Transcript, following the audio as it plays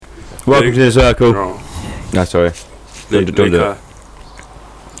Welcome to the circle. Oh. No, sorry. Luca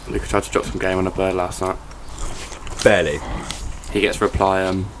tried to drop some game on a bird last night. Barely. He gets a reply,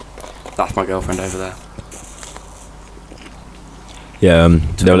 that's my girlfriend over there. Yeah,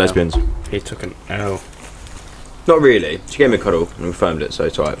 they were lesbians. He took an L. Not really. She gave me a cuddle and we filmed it, so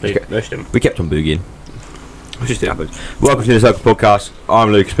it's alright. We kept on boogieing. Just happened. Welcome to the Circle Podcast.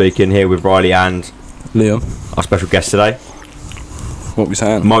 I'm Luke speaking, here with Riley and Liam. Our special guest today. What we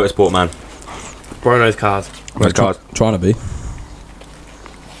saying? Motorsport man. Bruno's cars. Trying to be.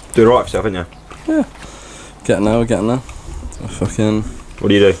 Doing alright for yourself, aren't you? Yeah. Getting there. Fucking. What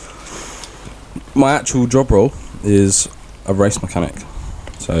do you do? My actual job role is a race mechanic.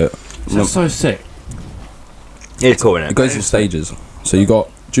 So That's so sick. It's cool, innit? it goes in stages. So you got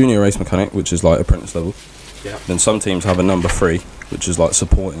junior race mechanic, which is like apprentice level. Yeah. Then some teams have a number 3, which is like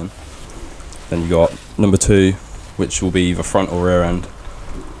supporting. Then you got number 2, which will be either front or rear end.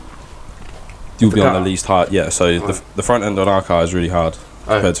 You'll be on the least hard. Yeah. So the front end on our car is really hard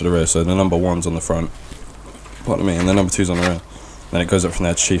compared to the rear. So the number 1's on the front. What I mean, and the number 2's on the rear. Then it goes up from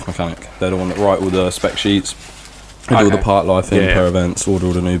there to chief mechanic. They're the one that write all the spec sheets, do all the part life in per events, order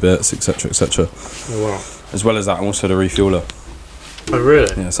all the new bits, etc., etc. Oh wow. As well as that, I'm also the refueler. Oh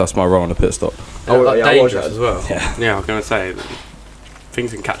really? Yeah, so that's my role on the pit stop. Dangerous as well. Yeah. Yeah, I was gonna say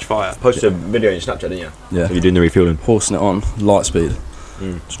things can catch fire. Posted a video on your Snapchat, didn't you? Yeah. You're doing the refueling. Horsing it on, light speed.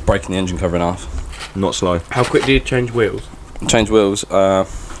 Just breaking the engine cover in half. Not slow. How quick do you change wheels? Change wheels.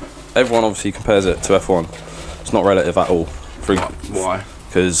 Everyone obviously compares it to F1. It's not relative at all. Why?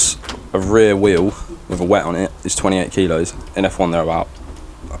 Because a rear wheel with a wet on it is 28 kilos. In F1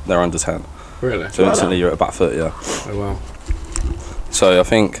 they're under 10. Really? So instantly you're at about 30, yeah. Oh wow. So I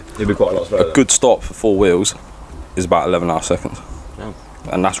think It'd be quite a lot slower. a good stop for 4 wheels is about 11.5 seconds. Oh.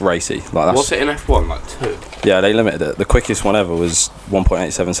 And that's racy. Like that's, What's it in F1, like 2? yeah, they limited it. The quickest one ever was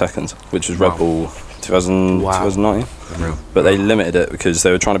 1.87 seconds, which was Red Bull 2019. Unreal. But they limited it because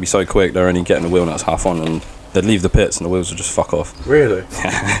they were trying to be so quick, they were only getting the wheel nuts half on, and they'd leave the pits and the wheels would just fuck off. Really?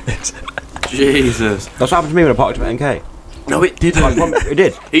 Jesus. That's what happened to me when I parked at NK. No, it didn't. It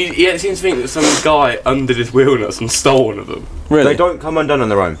did. He seems to think that some guy undid his wheel nuts and stole one of them. Really? They don't come undone on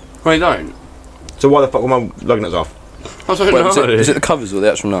their own. Well, they don't. So why the fuck were my lug nuts off? I don't Wait, know. is it the covers or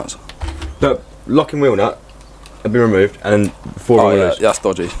the actual nuts? The locking wheel nut had been removed and then 4 Oh, on yeah, loose. that's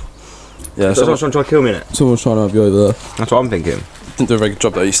dodgy. Yeah, So someone's trying to kill me in it. someone's trying to have you over there. That's what I'm thinking. Didn't do a very good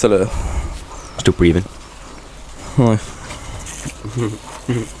job though, you still Still breathing. Hi.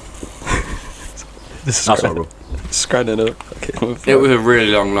 That's horrible. Scranding up. It was a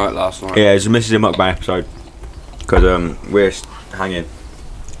really long night last night. Yeah, it's a Mrs. Mukbang episode. Because we're hanging.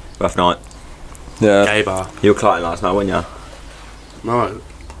 Rough night. Yeah. Gay bar. You were clarting last night, weren't you? No.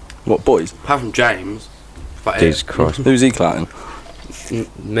 What, boys? Apart from James. But Jesus Christ. Who's he clatting?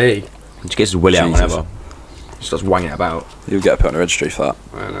 Me. She gets his willy out Jesus. whenever. She starts wanging it about. You'll get put on the registry for that.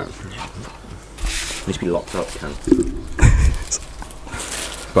 I don't know. Needs to be locked up, can.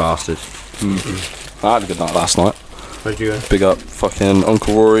 Bastard. I had a good night last night. Where'd you go? Big up fucking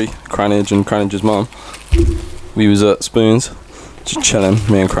Uncle Rory, Cranage and Cranage's mum. We was at Spoons, just chilling,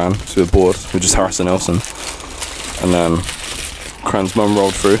 me and Cran, because we were bored. We were just harassing Nelson. And then Cran's mum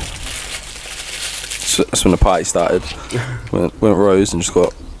rolled through. So that's when the party started. went Rose and just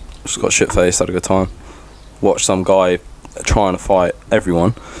got shit faced, had a good time. Watched some guy trying to fight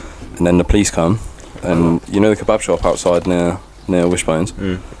everyone, and then the police come. And you know the kebab shop outside near Wishbones?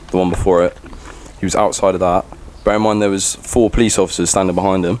 The one before it. He was outside of that. Bear in mind there was 4 police officers standing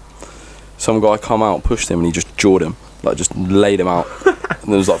behind him. Some guy come out, pushed him, and he just jawed him, like just laid him out.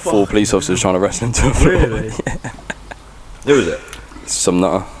 And there was like 4 police officers trying to wrestle him to the floor. Really? Yeah. Who was it? Some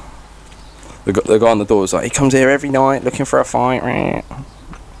nutter. The guy on the door was like, he comes here every night looking for a fight.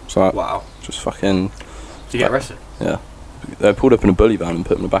 So like, Wow. just fucking. Did you get arrested? Yeah. They pulled up in a bully van and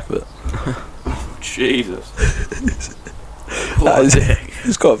put him in the back of it. Jesus. That is,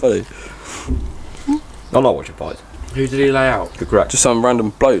 it's quite funny. I like watching fights. Who did he lay out? Good correct. Just some random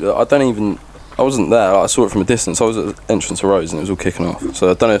bloke that I wasn't there, like, I saw it from a distance. I was at the entrance of Rose and it was all kicking off. So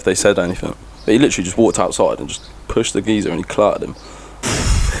I don't know if they said anything. But he literally just walked outside and just pushed the geezer and he clattered him.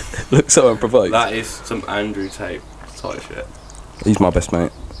 Looked so unprovoked. That is some Andrew Tate type shit. He's my best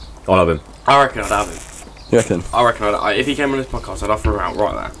mate. I love him. I reckon I'd have him. You reckon? I reckon if he came on this podcast, I'd offer him out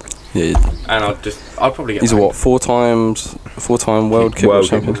right there. Yeah. And I'd probably get. He's a banged. what? 4-time world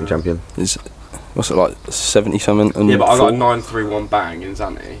kickboxing champion. He's what's it like 70 something? And yeah, but I got a 4? 931 bang in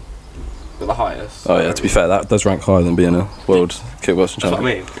Zante. But the highest. Oh yeah, to be fair, that does rank higher than being a world kickboxing That's what I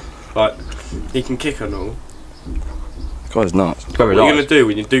champion. mean. Like, he can kick and all. Guy's nuts. Go for What his are you eyes. going to do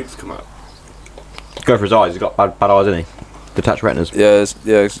when your dukes come up? Go for his eyes. He's got bad eyes, isn't he? Detached retinas.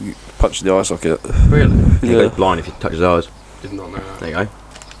 Yeah, Punch the eye socket. Really? He Yeah. goes blind if he touches ours. Did not know that. There you go.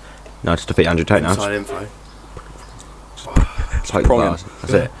 No, just defeat Andrew Tate now. Inside info. It's like Prong bars.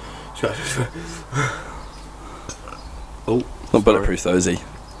 That's it. Oh, Not bulletproof though, is he?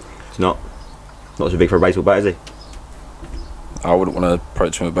 It's not. Not so big for a baseball bat, is he? I wouldn't want to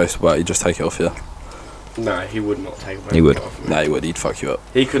approach him with a baseball bat. He'd just take it off you. no, he would not take it. He would. Off me. No, he would. He'd fuck you up.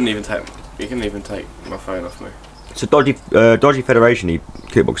 He couldn't even take. He couldn't even take my phone off me. It's a dodgy federation he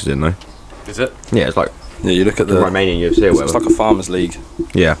kickboxes in though. Is it? Yeah, it's like Yeah, you look at the the. Romanian UFC or It's whatever. like a farmers league.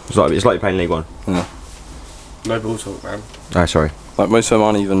 Yeah, it's like you're playing League One. Yeah. No ball talk, man. Oh, sorry. Like most of them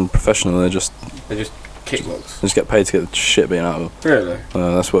aren't even professional. They just Kickbox. get paid to get the shit being out of them. Really?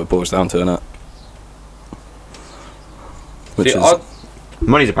 That's what it boils down to, innit? Which See, is.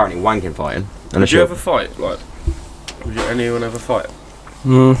 Money's apparently wanking fighting. Would you ever fight? Like, would you, anyone ever fight?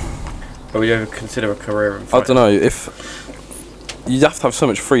 Mm, Or would you ever consider a career in I fighting? don't know if. You have to have so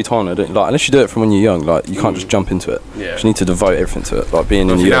much free time, though, don't you? Like, unless you do it from when you're young, like you can't just jump into it. Yeah. You need to devote everything to it, like being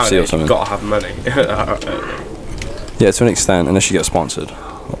in the Obviously UFC or nowadays something. You've got to have money. Yeah, to an extent, unless you get sponsored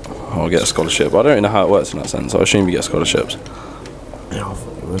or get a scholarship. I don't really know how it works in that sense. I assume you get scholarships. Yeah, I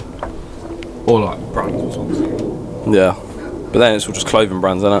thought you would. Or like brands or something. Yeah, but then it's all just clothing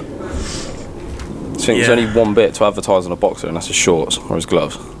brands, isn't it? I think there's Yeah. only one bit to advertise on a boxer, and that's his shorts or his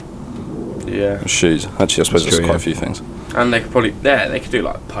gloves, Yeah. his shoes. Actually, I suppose That's there's true, quite yeah. a few things. And they could probably they could do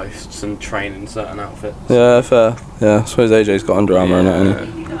like posts and train in certain outfits. Yeah, fair. Yeah, I suppose AJ's got Under Armour and that,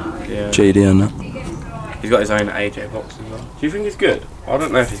 hasn't he? Yeah. JD and that. He's got his own AJ box as well. Do you think he's good? I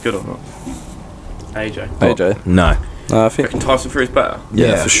don't know if he's good or not. AJ. AJ. No. I You think. reckon Tyson Fury's better?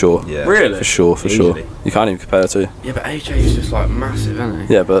 Yeah, for sure. Yeah. Really? For sure, for sure. Easily. You can't even compare the two. Yeah, but AJ's just like massive, isn't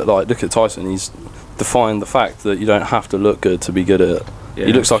he? Yeah, but like, look at Tyson. He's defined the fact that you don't have to look good to be good at it. Yeah,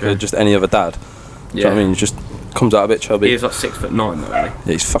 he looks like true. just any other dad. Do you know what I mean? He just comes out a bit chubby. He's like 6'9" though, isn't he? Yeah,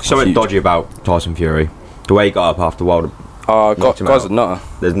 he's fucking Something huge. dodgy about Tyson Fury. The way he got up after Wilder. Knocked him Guy's out. a nutter.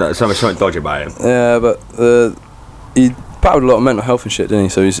 There's something dodgy about him. Yeah, but he battled a lot of mental health and shit, didn't he?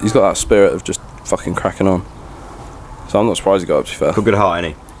 So he's got that spirit of just fucking cracking on. So I'm not surprised he got up, to be fair. Got good heart,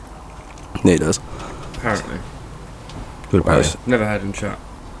 ain't Yeah, he does. Apparently. he? Good Well, about it. Never heard him chat.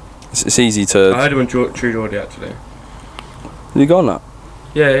 it's easy I to. heard him on True Geordie actually. You got on that?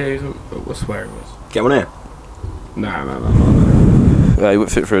 Yeah, he was on, what's where he was? Get one here. No. Yeah, he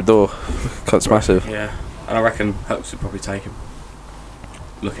wouldn't fit through a door. Cunt's massive. Yeah. And I reckon Hooks would probably take him.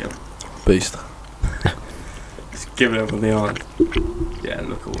 Look at him. Beast. He's giving him on the arm. Yeah,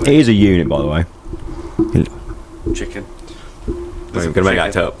 look away. He is a unit, by the way. Chicken. I'm gonna make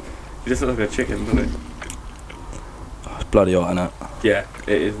that up. He doesn't look like a chicken, doesn't he? Oh, it's bloody hot, innit? Yeah,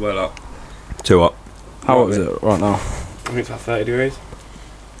 it is well up. Too hot. How hot is it right now? I think it's about 30 degrees.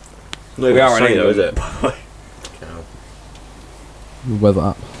 No, We are in though, England. is it? Weather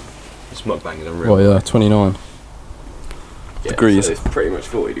up. It's mukbang is unreal. Well, yeah, 29. Yeah, Degrees. So it's pretty much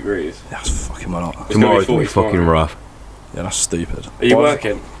 40 degrees. That's fucking well hot. It's gonna Tomorrow's be gonna be 40 fucking tomorrow. rough. Yeah, that's stupid. Are you Why-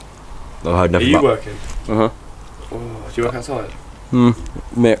 working? I've heard Are nothing you about. working? Uh huh. Oh, do you work outside?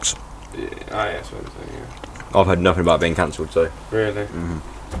 Mix. Yeah. Ah, yeah, that's what I'm saying, yeah. I've heard nothing about being cancelled. So Really?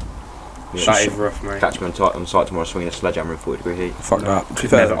 yeah. That is rough, mate. Catch me on site tomorrow swinging a sledgehammer in 40-degree heat. Fuck that. To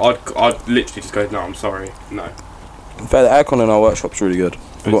be Never. fair, I'd literally just go, no, I'm sorry. No. the aircon in our workshop's really good.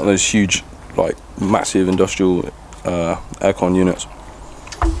 We've got those huge, like, massive industrial aircon units.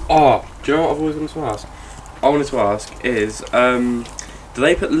 Oh, do you know what I've always wanted to ask? I wanted to ask is, do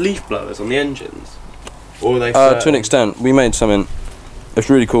they put leaf blowers on the engines? Or are they To an extent, we made something. It's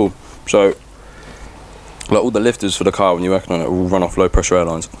really cool. So, like all the lifters for the car when you're working on it all run off low pressure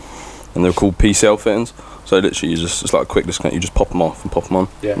airlines, and they're called PCL fittings. So literally, it's like a quick disconnect. You just pop them off and pop them on,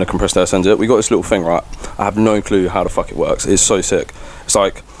 Yeah. and the compressed air sends it. We got this little thing, right? I have no clue how the fuck it works. It's so sick. It's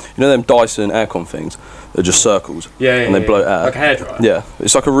like, you know them Dyson aircon things? They're just circles, and they blow air. Like a hairdryer? Yeah,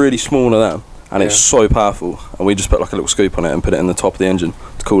 it's like a really small one of them, and it's Yeah. so powerful. And we just put like a little scoop on it and put it in the top of the engine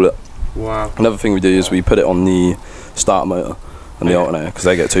to cool it. Wow. Another thing we do is we put it on the starter motor and the alternator because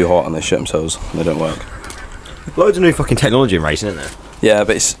they get too hot and they shit themselves and they don't work. Loads of new fucking technology in racing, isn't there? Yeah,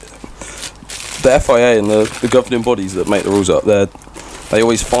 but it's the FIA and the governing bodies that make the rules up. They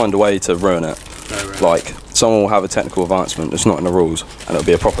always find a way to ruin it. No, really. Like someone will have a technical advancement that's not in the rules and it'll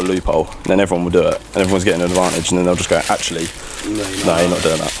be a proper loophole. And then everyone will do it and everyone's getting an advantage and then they'll just go, actually, no, you're not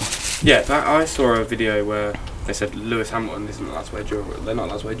doing that. Yeah, I saw a video where they said Lewis Hamilton isn't allowed to wear jewellery. They're not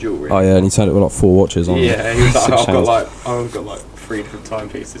allowed to wear jewellery. Oh yeah, and he said it with like 4 watches on. Yeah, he was like, 6 channels. I've got like 3 different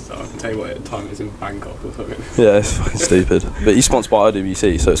timepieces, so I can tell you what time it is in Bangkok or something. Yeah, it's fucking stupid. But he's sponsored by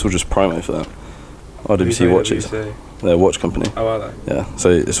IWC, so it's all just promo for them. IWC watches. They're a watch company. Oh, are they? Yeah, so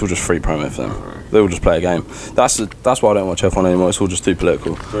it's all just free promo for them. They all just play a game. That's why I don't watch F1 anymore. It's all just too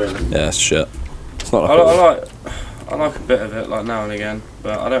political. Really? Yeah, it's shit. It's not like I like a bit of it, like now and again,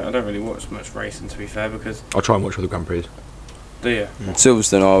 but I don't really watch much racing, to be fair, because. I'll try and watch all the Grand Prix. Do you?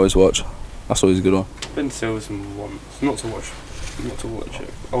 Silverstone I always watch. That's always a good one. Been to Silverstone once, not to watch it.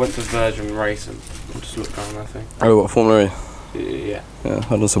 I went to Virgin Racing and just looked around that thing. Oh, what, Formula E? Yeah. Yeah, I've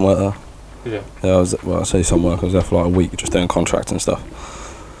done some work there. Yeah. Yeah, I say some work. I was there for like a week just doing contracts and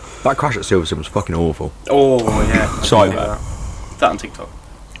stuff. That crash at Silverstone was fucking awful. Oh yeah. So bad. That on TikTok.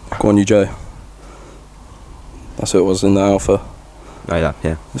 Go on, you Joe. That's who it was in the Alpha. Oh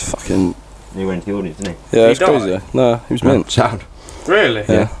yeah. It's fucking. He went into the audience, didn't he? Yeah, Did it's he crazy. die? No, he was mint. Sound. Really?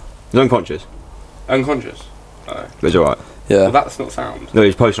 Yeah. He's unconscious, Unconscious. Oh. but he's alright. Yeah. Well, that's not sound. No,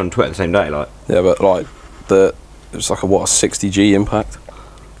 he's posted on Twitter the same day, like. Yeah, but like it was like a 60G impact.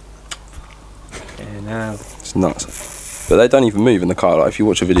 Yeah, no. It's nuts. But they don't even move in the car. Like if you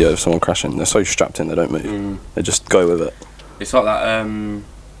watch a video of someone crashing, they're so strapped in they don't move. They just go with it. It's like that.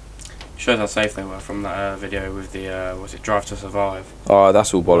 Shows how safe they were from that video with the was it Drive to Survive? Oh,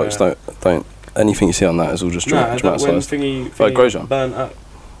 that's all bollocks. Yeah. Don't anything you see on that is all just No, that when dramatised. thingy Grosjean. burnt up.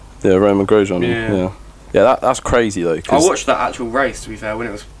 Yeah, Roman Grosjean. Yeah. Yeah, that's crazy though. I 'Cause watched that actual race. To be fair, when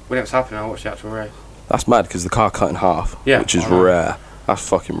it was happening, I watched the actual race. that's mad because the car cut in half. Yeah, which is I know. rare. That's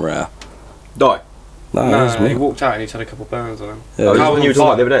fucking rare. Die. No, No, that's he me. walked out and he's had a couple burns on him. Yeah, Oh, he- this Car was when you was were on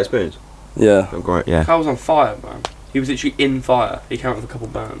talking the fire. other day at Spoons. yeah. Oh, great, yeah. Car was on fire, man. He was literally in fire. He came out with a couple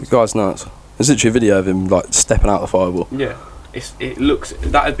burns. The guy's nuts. There's literally a video of him like stepping out the fireball. Yeah, it looks.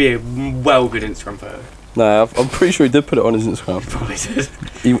 That'd be a well good Instagram photo. No, I'm pretty sure he did put it on his Instagram. Probably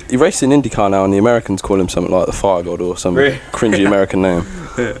did. He raced in IndyCar now, and the Americans call him something like the Fire God or some Really? cringy American name.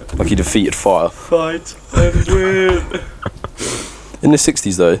 Yeah. Like he defeated fire. Fight and win. In the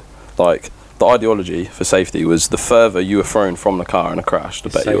 60s though, like the ideology for safety was the further you were thrown from the car in a crash, the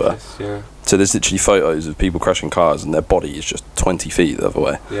better you were. Yeah. So there's literally photos of people crashing cars and their body is just 20 feet the other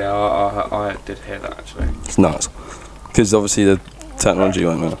way. Yeah, I did hear that actually. It's nuts. Because obviously the technology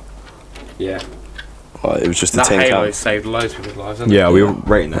went there. Yeah. Like, it was just a That tin Halo can. saved loads of people's lives, hasn't Yeah, it? we were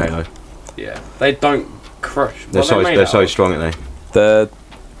rating the Halo. Yeah. They don't crush. They're What are they made they're out so of? strong, aren't they? They're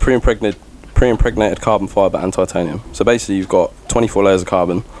pre-impregnated carbon fibre and titanium. So basically you've got 24 layers of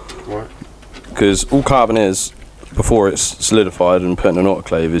carbon. Right. Because all carbon is, before it's solidified and put in an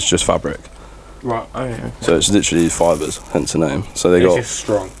autoclave, is just fabric. Right. Oh yeah. So it's literally fibres, hence the name. So they It's got just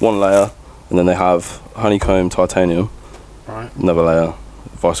strong. one layer, and then they have honeycomb titanium, Right. another layer,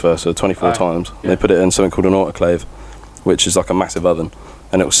 vice versa, 24 Oh, times. yeah. And they put it in something called an autoclave, which is like a massive oven,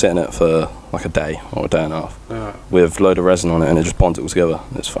 and it will sit in it for like a day or a day and a half Yeah. with a load of resin on it, and it just bonds it all together.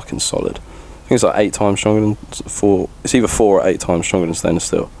 It's fucking solid. I think it's like 8 times stronger than 4. It's either 4 or 8 times stronger than stainless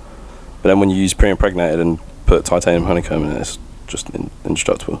steel. But then when you use pre-impregnated and put titanium honeycomb in it, it's just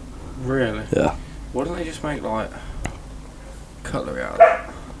indestructible. Really? Yeah, Why don't they just make like cutlery out of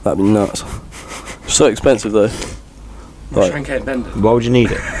it? that'd be nuts. So expensive though. Like, Shankate bended. Why would you need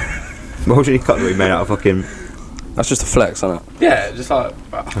it? Why would you need cutlery made out of fucking... that's just a flex, isn't it? Yeah, just like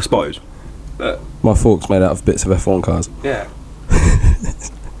I suppose. My fork's made out of bits of F1 cars. yeah.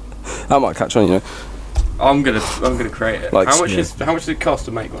 That might catch on, you know. I'm gonna create it. Like, how much yeah. how much does it cost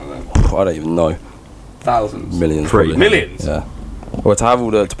to make one of them? I don't even know. Thousands. Millions. Free. Probably. Millions? Yeah. Well, to have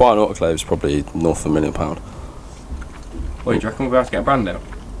to buy an autoclave is probably north of £1 million. Wait, do you reckon we'll be able to get a brand out?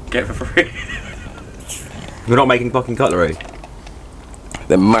 Get it for free? We're not making fucking cutlery.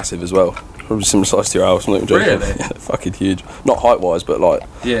 They're massive as well. Probably similar size to your house. I'm not even joking. Really? Yeah, they're fucking huge. Not height wise, but like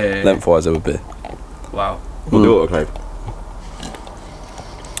Yeah. length wise, they would be. Wow. We'll do autoclave.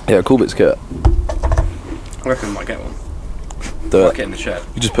 Yeah, cool bits kit. I reckon we might get one. Do Might it. get in the shed.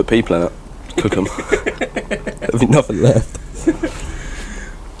 You just put people in it, cook them. There'll be nothing left.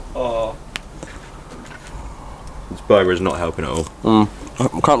 Oh. This burger is not helping at all. I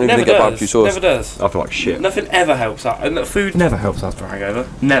can't believe Never they get does. barbecue sauce. Never does. I feel like shit. Nothing ever helps out. And food never helps after a hangover.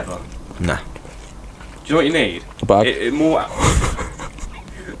 Never. Nah. Do you know what you need? A bag. More.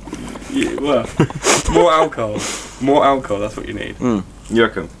 Yeah, well, more alcohol. More alcohol. That's what you need. You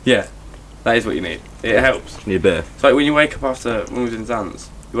reckon? Yeah, that is what you need. It helps. Need a beer. It's like when you wake up after when we was in Zans.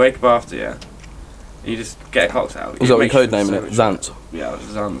 You wake up after, yeah. And you just get a cocktail. Was that what you code naming it? much- Zant. Yeah, it was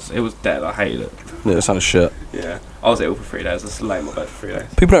Zans. It was dead. I hated it. Yeah, it sounded shit. Yeah, I was ill for 3 days. I just lay in my bed for 3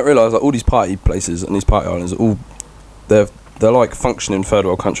 days. People don't realise like all these party places and these party islands are all they're like functioning third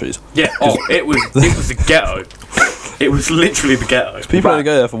world countries. Yeah. Oh, it was the ghetto. It was literally the ghetto. People only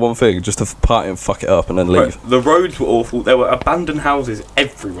go there for one thing, just to party and fuck it up and then leave. Right, the roads were awful. There were abandoned houses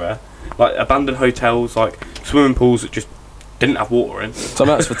everywhere, like abandoned hotels, like swimming pools that just didn't have water in. Some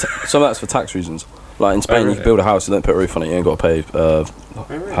of that's for tax reasons. Like in Spain, really? you can build a house and don't put a roof on it. You ain't got to pay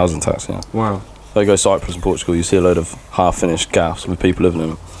housing tax. Yeah. Wow. So you go to Cyprus and Portugal, you see a load of half-finished gaffs with people living in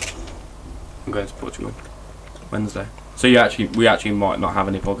them. I'm going to Portugal Wednesday. So we actually might not have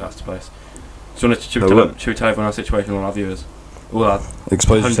any podcast to place. So should we tell everyone our situation, all our viewers? All our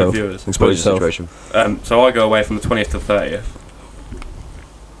Expose 100 yourself. viewers. Expose yourself. Situation. So I go away from the 20th to the 30th.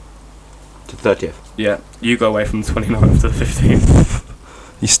 To the 30th. Yeah. You go away from the 29th to the 15th.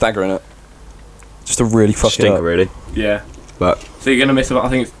 You're staggering it. Just to really fuck it Stinker, up. really. Yeah. But so you're gonna miss about, I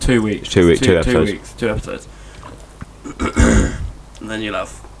think it's 2 weeks. 2 weeks, two episodes. 2 weeks, 2 episodes. And then you'll have.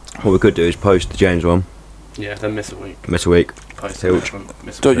 What we could do is post the James one. Yeah. Then miss a week. Miss a week. Post Two.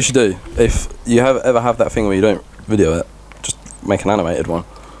 miss a Do what you should do. If you ever have that thing where you don't video it, just make an animated one.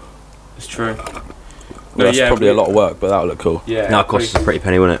 It's true. Well, that's probably a lot of work, but that'll look cool. Yeah. Now it costs us a pretty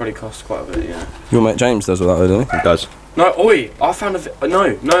penny, wouldn't it? Probably costs quite a bit. Yeah. Your mate James does all that, though, doesn't he? It does. No, oi! I found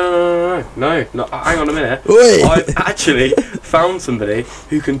no. Hang on a minute. Oi! I've actually found somebody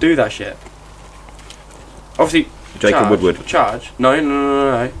who can do that shit. Obviously, Jacob Woodward. Charge? No.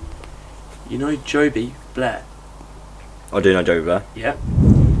 You know Joby Blair? I do know Joe Blair. Yeah.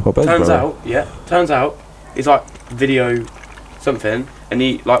 What bed, Turns brother? out, he's like video something, and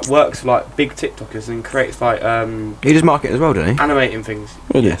he like works for like big TikTokers and creates like He does marketing as well, doesn't he? animating things.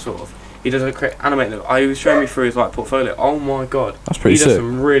 Really? Yeah, sort of. He does animating them. He was showing me through his like portfolio. Oh my god. That's pretty He does sick.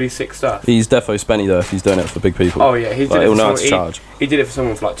 some really sick stuff. He's defo spenny though if he's doing it for big people. Oh yeah, he did Like, it he'll for know how someone, to charge. he did it for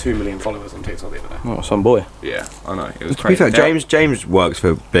someone with like 2 million followers on TikTok the other day. Oh, some boy. Yeah, I know. It was To be crazy. fair, James works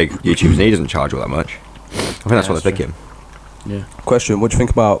for big YouTubers and he doesn't charge all that much. I think that's why they pick him. Yeah. Question, what do you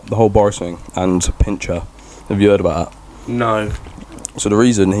think about the whole Boris thing and Piltcher? Have you heard about that? No. So the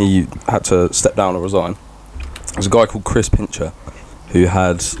reason he had to step down or resign was a guy called Chris Piltcher who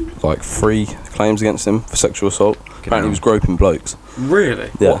had like 3 claims against him for sexual assault. Apparently he was groping blokes. Really?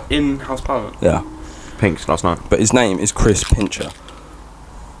 Yeah. What, in House Parliament? Yeah. Pinks last night. But his name is Chris Piltcher.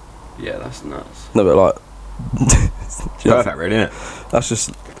 Yeah, that's nuts. No, but like... do you know, Perfect, really, isn't it? that's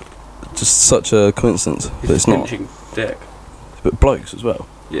just such a coincidence. He's But it's not. pinching dick. But blokes as well.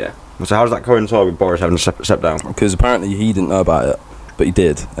 Yeah. So how does that coincide with Boris having to step down? Because apparently he didn't know about it, but he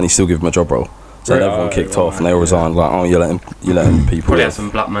did, and he still gave him a job role. So then everyone kicked off, and they all resigned. Like, oh, you're letting people. Probably had off. some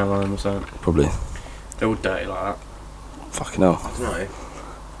blackmail on him or something. Probably. They're all dirty like that. Fucking hell. I don't know.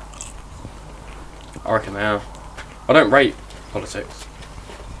 I reckon they are. I don't rate politics.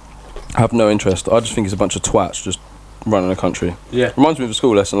 I have no interest. I just think it's a bunch of twats just running a country. Yeah. Reminds me of a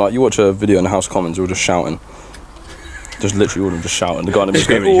school lesson. Like, you watch a video in the House of Commons, they're all just shouting. Just literally all of them just shouting. The guy in the middle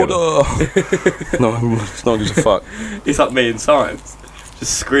Screaming going, order! No one gives a fuck. It's like me in science.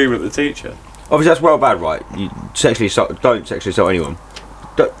 Just screaming at the teacher. Obviously, that's well bad, right? You don't sexually assault anyone.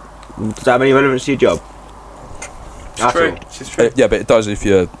 Does that have any relevance to your job? It's true. It's true. Yeah, but it does if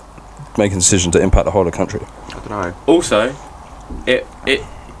you're making a decision to impact the whole of the country. I don't know. Also,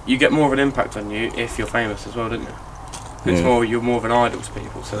 you get more of an impact on you if you're famous as well, don't you? It's you're more of an idol to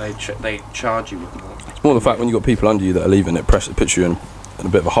people, so they charge you with more. It's more the fact when you've got people under you that are leaving, it puts you in a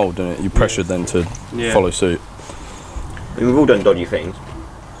bit of a hole, doesn't it? You pressured them to follow suit. I mean, we've all done dodgy things.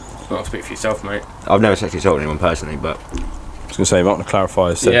 Not to speak for yourself, mate. I've never sexually assaulted anyone personally, but I was going to say, I'm not going to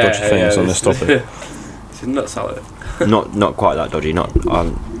clarify said dodgy things on this topic. It's nuts out there. not quite that dodgy.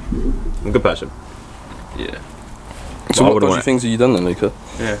 I'm a good person. Yeah. So Well, what dodgy things have you done then, Luca?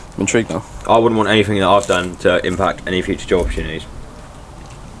 Yeah. I'm intrigued now. I wouldn't want anything that I've done to impact any future job opportunities.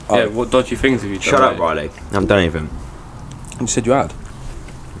 Yeah, what dodgy things have you done? Shut up, mate? Riley. I haven't done anything. You said you had.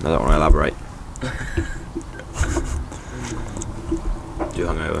 I don't want to elaborate. Too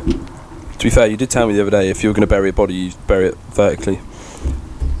hungover. To be fair, you did tell me the other day if you were going to bury a body, you bury it vertically.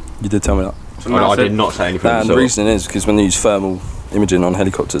 You did tell me that. I did not say anything. And the reason is because when they use thermal imaging on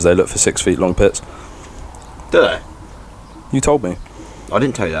helicopters, they look for 6 feet long pits. Do they? You told me. I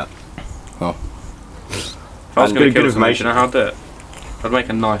didn't tell you that. Oh. If I was going to kill someone, you know how I'd do it? I'd make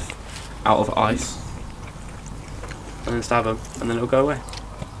a knife out of ice and then stab them, and then it'll go away.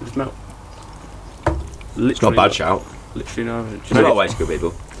 It'll just melt. Literally It's not a bad shout. Literally no. There's a lot of ways to kill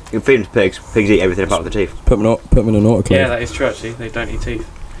people. You can feed them to pigs. Pigs eat everything apart from the teeth. Put them in an autoclave. Yeah, that is true actually. They don't eat teeth.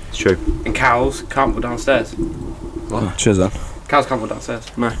 It's true. And cows can't walk downstairs. What? Cheers, then. Cows can't walk downstairs.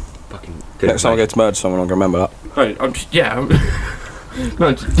 No. Fucking. Next time I go to murder someone, I'm going to remember that. No, I'm just, yeah.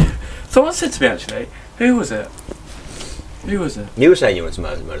 No, someone said to me actually, who was it? You were saying you wanted to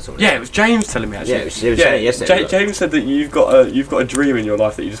murder someone. Yeah, it was James telling me actually. Yeah, it was saying it yesterday. James said that you've got a dream in your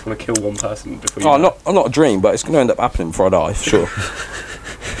life that you just want to kill one person before you die. I'm not a dream, but it's going to end up happening before I die, for sure.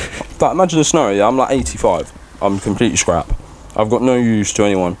 But imagine a scenario, yeah, I'm like 85. I'm completely scrap. I've got no use to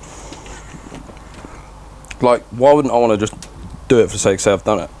anyone. Like, why wouldn't I want to just do it for the sake of say I've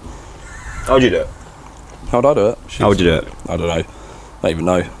done it? How would you do it? How'd I do it? How would you do it? I don't know. I don't even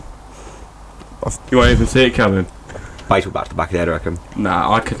know. You won't even see it coming. Baseball bat to the back of the head, I reckon.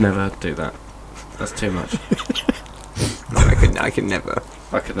 Nah, I could never do that. That's too much. I could never.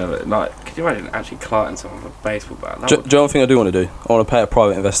 I could never. Like, could you imagine actually clarting someone with a baseball bat? Do you know one thing I do want to do? I want to pay a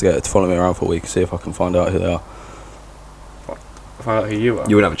private investigator to follow me around for a week, see if I can find out who they are. Find out who you are.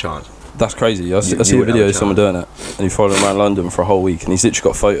 You wouldn't have a chance. That's crazy. I see a video of someone doing it, and he followed him around London for a whole week, and he's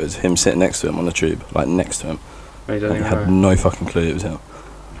literally got photos of him sitting next to him on the tube, like next to him. He And he had no fucking clue it was him.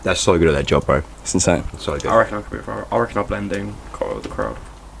 They're so good at their job, bro. It's insane. So good. I reckon I could be a pro. I reckon I'll blend in quite with the crowd.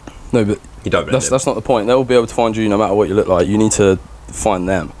 No, but You don't blend that's not the point. They'll be able to find you no matter what you look like. You need to find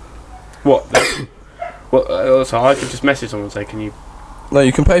them. What? What? So I could just message someone and say, "Can you?" No,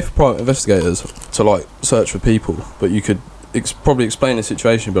 you can pay for private investigators to like search for people, but you could probably explain the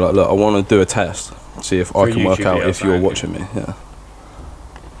situation. Be like, look, I want to do a test, see if I can work out if you're watching me. Yeah.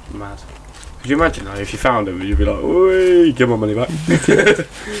 Mad. Could you imagine though, if you found him, you'd be like, "Oi, give my money back."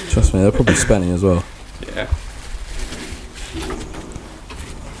 Trust me, they're probably spending as well. Yeah.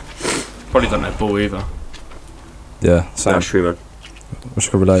 Probably don't know ball either. Yeah, same. That's true, man. Which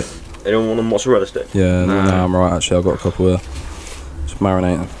could relate. Anyone want a mozzarella stick? Yeah, no, No. I'm right actually. I've got a couple there. Just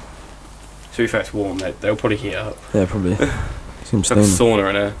marinating. To be fair, it's warm. They'll probably heat up. Yeah, probably. Seems It's like a steamy. sauna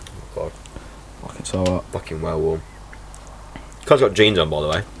in there. Fucking so up. Fucking well warm. Cuz got jeans on, by the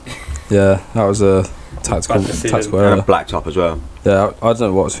way. Yeah, that was a tactical Bad decision. tactical And a error. black top as well. Yeah, I don't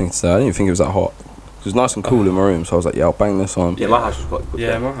know what I was thinking today. I didn't even think it was that hot. It was nice and cool in my room, so I was like, yeah, I'll bang this on. Yeah, my house was quite good.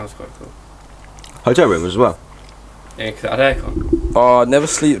 Yeah, my house is quite cool. Hotel room as well. Yeah, because it had aircon. Oh, I'd never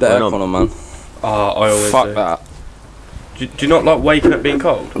sleep with the Why aircon not? on, man. Oh, I always Fuck do. that. Do you not like waking up being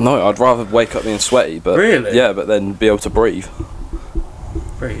cold? No, I'd rather wake up being sweaty, but Really? yeah, but then be able to breathe.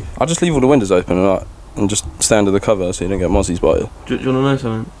 Breathe. I just leave all the windows open and just stay under the cover so you don't get mozzies by you. Do you want to know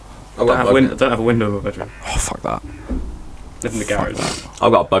something? I've got, I don't have a window in my bedroom. Oh, fuck that. Live in the garage.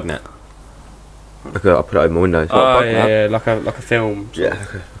 I've got a bug net. Look, I put it over my window. It's got a Oh bug net. yeah, like a film. Yeah.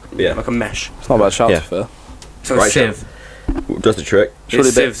 Yeah. Like a mesh. It's not a bad shout, Yeah. to be fair. It's like a Right, sieve. Does the trick. Surely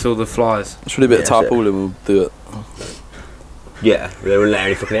It a bit- sieves all the flies. Surely a bit of Yeah, that's it. tarpaulin will do it. Yeah. They wouldn't let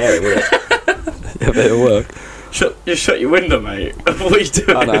any fucking air in, would it? Yeah, but it'll work. Shut your window, mate. What are you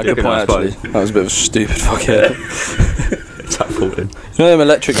doing? Oh, no, good point, Nice actually. That was a bit of a stupid fuckhead. Tarpaulin. You know them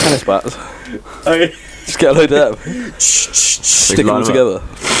electric tennis bats? Oh, yeah. Just get a load of them. Stick them line 'em together.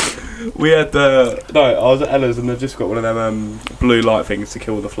 We had no, I was at Ella's and they've just got one of them blue light things to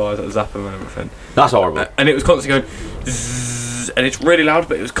kill the flies that zap them and everything. That's horrible. And it was constantly going, zzz, and it's really loud,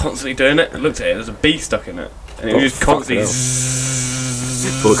 but it was constantly doing it. I looked at it, there's a bee stuck in it, and it Oh, was just fucking constantly hell.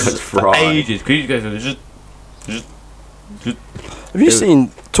 zzz, Full cunt for fry. ages. Because you guys just Have you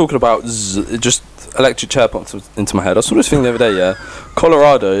seen, talking about it just electric chair popped into my head. I saw this thing the other day, yeah.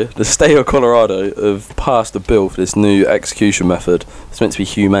 Colorado, the state of Colorado have passed a bill for this new execution method. It's meant to be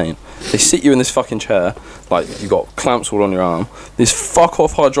humane. They sit you in this fucking chair, like you've got clamps all on your arm. This fuck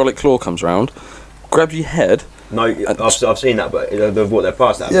off hydraulic claw comes round, grabs your head. No, I've seen that, but they're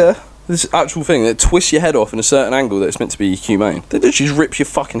past that. Yeah. This actual thing that twists your head off in a certain angle that it's meant to be humane. They literally just rip your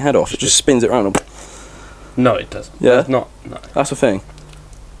fucking head off. It just spins it around. And no, it doesn't. Yeah. It's not. No. that's the thing.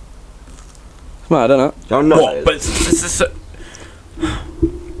 It's mad, isn't it? I'm not. What? But so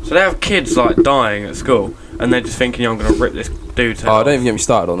they have kids like dying at school, and they're just thinking, "I'm going to rip this dude's head Oh, off." don't even get me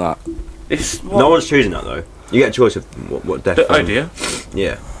started on that. It's No one's choosing that though. You get a choice of what death. Oh dear.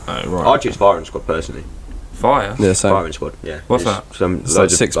 Yeah. Oh right. I choose firing squad personally. Fire. Yeah, same. Firing squad. Yeah. What's It's that? Some It's like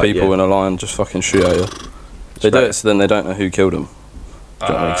loads of, 6 people yeah. in a line just fucking shoot at you. They do it so then they don't know who killed them. Do you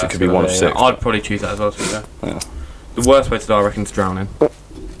know what I mean? 'Cause it could be one of 6. I'd probably choose that as well. To be fair. Yeah. The worst way to die, I reckon, is drowning.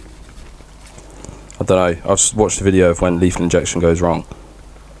 I don't know. I've just watched a video of when lethal injection goes wrong.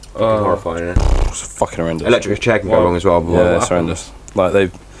 Horrifying. Yeah. It's fucking horrendous. Electric chair can go Well, wrong as well. Yeah, it's horrendous.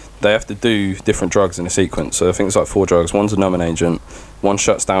 Like they have to do different drugs in a sequence. So I think it's like 4 drugs. One's a numbing agent. One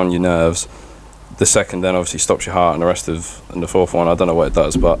shuts down your nerves. The second then obviously stops your heart, and the 4th one I don't know what it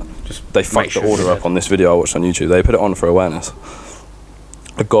does, but Just they make fucked sure the order you're up on this video I watched on YouTube. They put it on for awareness.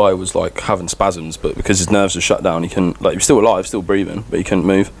 A guy was like having spasms, but because his nerves were shut down, he couldn't, like, he was still alive, still breathing, but he couldn't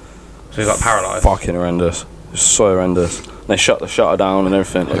move. So he's like paralysed. Fucking horrendous. It's so horrendous. And they shut the shutter down and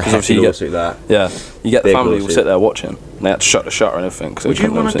everything. Because obviously you get, that. yeah, you get the Big family will lawsuit. sit there watching. And they had to shut the shutter and everything. Cause Would they you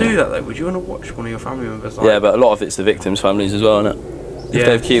couldn't want to see do it. that though? Would you want to watch one of your family members? Like, Yeah, but a lot of it's the victims' families as well, isn't it? If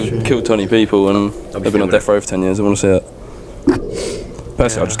Yeah, they've killed 20 people and they've been on death row for 10 years, I want to see it.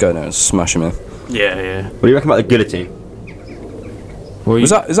 Personally, I'll just go in there and smash him in. yeah. What do you reckon about the guillotine? Well,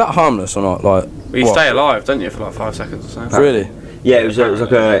 Is that harmless or not? Like, you what? stay alive, don't you, for like 5 seconds or something? Really? Yeah, it was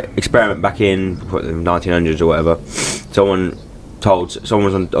like a experiment back in what, the 1900s or whatever. Someone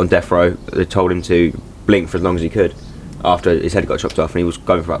was on death row. They told him to blink for as long as he could after his head got chopped off, and he was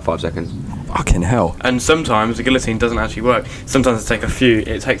going for about 5 seconds. Fucking hell. And sometimes the guillotine doesn't actually work. Sometimes it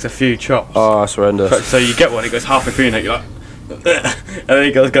takes a few chops. Oh, that's horrendous. So you get one, it goes halfway through your neck, you're like, and then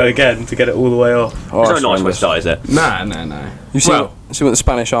you go again to get it all the way off. Oh, There's no nice way to start, is there? No. You see what the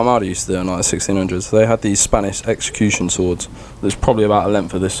Spanish Armada used to do in like the 1600s? They had these Spanish execution swords. There's probably about the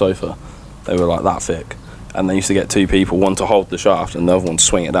length of this sofa. They were like that thick. And they used to get two people, one to hold the shaft and the other one to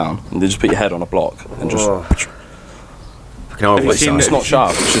swing it down. And they just put your head on a block and just... It's not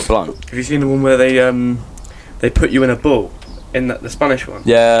sharp, it's just blunt. Have you seen the one where they put you in a ball? In the Spanish one?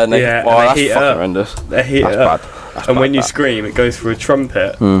 Yeah, and that's fucking horrendous. They heat it up. And when you scream, it goes through a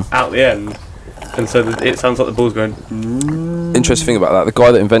trumpet out the end. And so it sounds like the ball's going... Interesting thing about that, the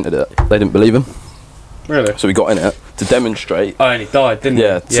guy that invented it, they didn't believe him. Really? So he got in it to demonstrate. Oh, and he died, didn't he?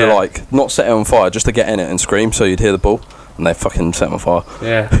 Yeah, to like, not set it on fire, just to get in it and scream so you'd hear the ball. And they fucking set him on fire.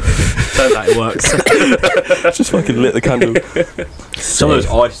 Yeah. Turns out it works. Just fucking lit the candle. Some of those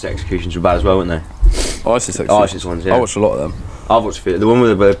ISIS executions were bad as well, weren't they? ISIS ones, yeah. I watched a lot of them. I've watched the one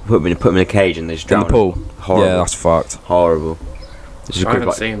where they put him in a cage and they just drowned in the pool. Horrible. Yeah, that's fucked. Horrible. I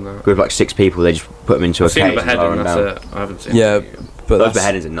haven't seen that. Group of like 6 people, they just put them into a cage. I've seen the beheading, that's it. I haven't seen it. But those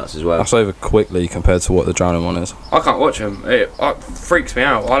beheadings are nuts as well. That's over quickly compared to what the drowning one is. I can't watch him. It freaks me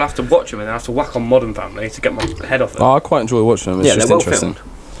out. I'll have to watch him and then I have to whack on Modern Family to get my head off it. Oh, I quite enjoy watching them. It's just interesting. Filmed.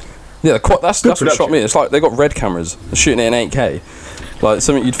 Yeah, that's what shocked me. It's like they got red cameras, they're shooting it in 8K. Like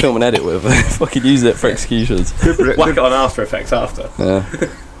something you'd film and edit with. They fucking use it for executions. Whack it on After Effects after. Yeah.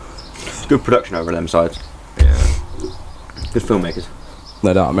 Good production over them sides. Yeah. Good filmmakers.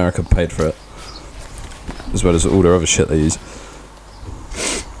 No doubt America paid for it. As well as all their other shit they use.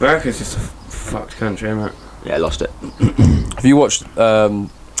 America's just a fucked country, isn't it? Yeah, I lost it. Have you watched, I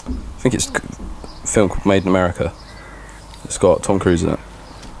think it's a film called Made in America. It's got Tom Cruise in it.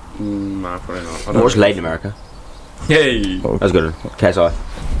 No, probably not. I watched Late in America. Yay! That was good. KSI.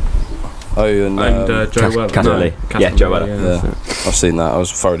 Oh, and Joe Weller. Cassidy. Yeah, Joe Weller. Yeah. I've seen that. I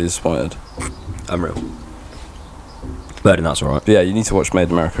was thoroughly disappointed. Unreal. Bird and that's alright. But yeah, you need to watch Made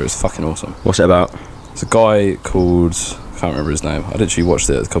in America. It's fucking awesome. What's it about? It's a guy called... I can't remember his name. I literally watched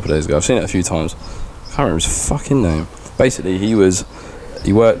it a couple of days ago. I've seen it a few times. I can't remember his fucking name. Basically, he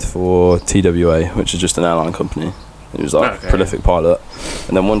worked for TWA, which is just an airline company. He was like a prolific pilot.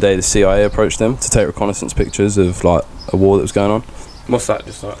 And then one day the CIA approached him to take reconnaissance pictures of like a war that was going on. What's that?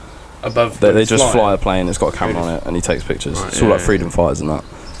 Just like above They just fly a plane, it's got a camera on it, and he takes pictures. Right, it's all like freedom fighters and that.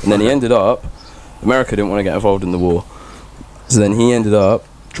 And then he ended up... America didn't want to get involved in the war. So then he ended up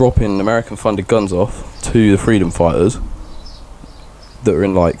dropping American-funded guns off to the freedom fighters that were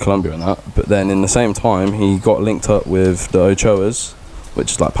in like Colombia and that. But then in the same time, he got linked up with the Ochoas,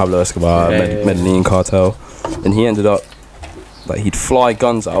 which is like Pablo Escobar, Medellin cartel. And he ended up, like, he'd fly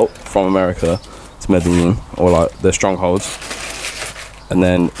guns out from America to Medellin, or like their strongholds. And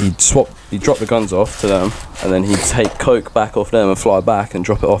then he'd drop the guns off to them, and then he'd take coke back off them and fly back and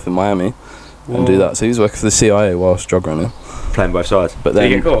drop it off in Miami. And do that. So he was working for the CIA whilst drug running. Playing both sides. But then,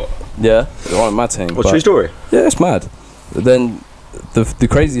 did he get caught? Yeah, on a mad team. What's true story? Yeah, it's mad. But then the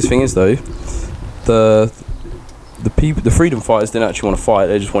craziest thing is though, the freedom fighters didn't actually want to fight.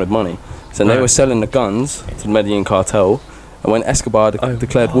 They just wanted money. So they were selling the guns to the Medellin cartel. And when Escobar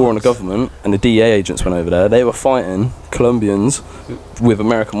declared war on the government and the DEA agents went over there, they were fighting Colombians with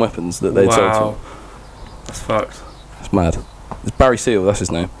American weapons that they'd sold to them. That's fucked. It's mad. It's Barry Seal, that's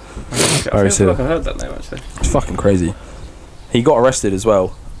his name. I feel like I heard that name actually. It's fucking crazy. He got arrested as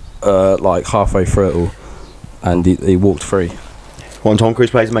well, like halfway through it all, and he walked free. One Tom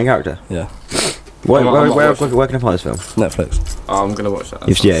Cruise plays the main character? Yeah. Where can I find this film? Netflix. Oh, I'm gonna watch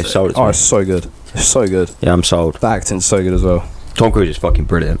that. Yeah, sold it to me. Oh, it's so good. It's so good. Yeah, I'm sold. The acting's so good as well. Tom Cruise is fucking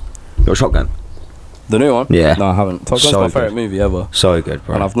brilliant. You got Shotgun? The new one? Yeah. No, I haven't. Top Gun's So my good. favourite movie ever. So good,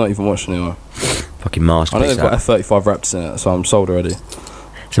 bro. And I've not even watched the new one. Fucking masterpiece. I know they've got F-35 Raptors in it, so I'm sold already.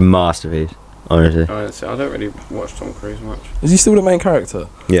 It's a masterpiece, honestly. I don't really watch Tom Cruise much. Is he still the main character?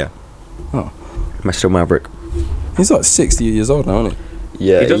 Yeah. Oh. Am I still Maverick? He's like 60 years old now, isn't he?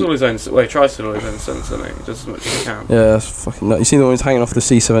 Yeah. He does all his own. Well, he tries to do all his own stunts, doesn't he? He does as much as he can. Yeah, that's fucking nuts. You seen the one he's hanging off the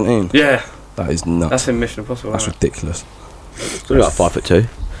C-17? Yeah. That is nuts. That's in Mission Impossible. That's ridiculous. He's only like 5'2".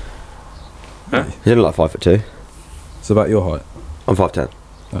 Huh? He's only like 5'2". It's about your height. I'm 5'10".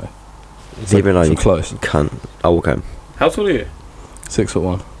 No. It's even like you close. Cunt. I will come. How tall are you?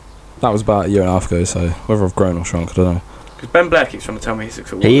 6'1". That was about a year and a half ago, so whether I've grown or shrunk, I don't know. Because Ben Blair keeps trying to tell me he's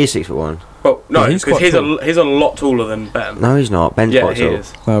 6'1". He is 6'1". Well, no, he's because quite he's a lot taller than Ben. No, he's not. Ben's quite he tall.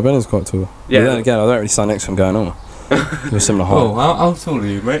 is. No, Ben is quite tall. Yeah. But then again, I don't really stand next to him going on. We're similar height. Oh, how tall are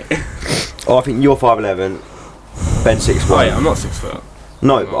you, mate? Oh, I think you're 5'11". Ben's 6'1". Oh, yeah, I'm not 6 foot.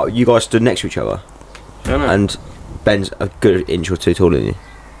 No, but you guys stood next to each other. and Ben's a good inch or two taller than you.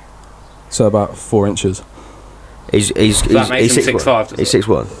 So about 4 inches. He's that makes him 6'5", He's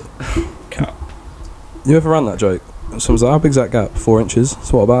 6'1". You ever ran that joke? Someone's like, how big's that gap? 4 inches.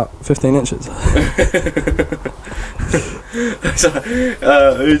 So what, about 15 inches? So,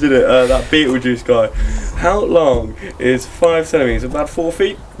 who did it? That Beetlejuice guy. How long is 5 centimetres? About 4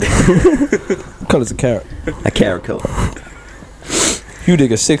 feet? Colour's a carrot. A carrot colour. You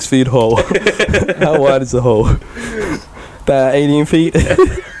dig a 6 feet hole. How wide is the hole? About 18 feet.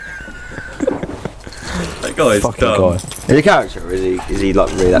 That guy is Fucking dumb. guy. Is he a character, or is he like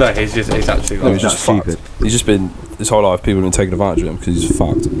really? No, he's actually No, like he's just stupid. fucked. He's just been, his whole life, people have been taking advantage of him because he's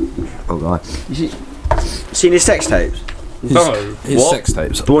fucked. Oh god. Seen his sex tapes? No. His What? sex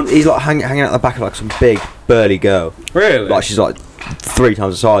tapes. The one he's like hanging out the back of like some big burly girl. Really? Like she's like 3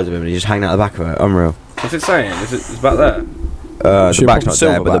 times the size of him, and he's just hanging out the back of her. Unreal. What's it saying? It's about there? The back's not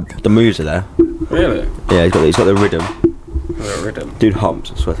there, but the moves are there. Really? Yeah, he's got the rhythm. Oh, rhythm. Dude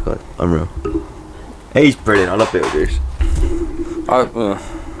humps, I swear to God. Unreal. He's brilliant. I love Beetlejuice. I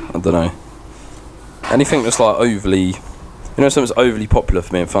don't know. Anything that's like overly, something's overly popular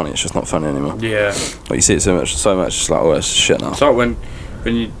for being funny, it's just not funny anymore. Yeah. Like you see it so much, it's just like, oh, it's shit now. It's like when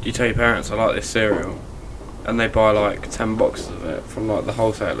you tell your parents I like this cereal, and they buy like 10 boxes of it from like the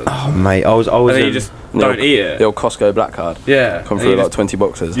wholesalers. Oh mate, I was. And then you just don't eat it. The old Costco black card. Yeah. Come through like 20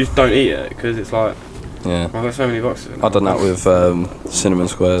 boxes. You just don't eat it because it's like, Yeah. I've got so many boxes. I've done that with cinnamon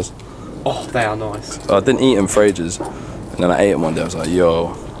squares. Oh, they are nice. I didn't eat them for ages, and then I ate them one day. I was like,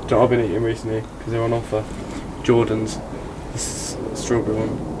 yo. Do you know what I've been eating recently? Because they're on offer. Jordan's. This strawberry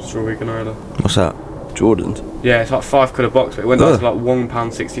one. Strawberry granola. What's that? Jordan's? Yeah, it's like £5 a box, but it went down to like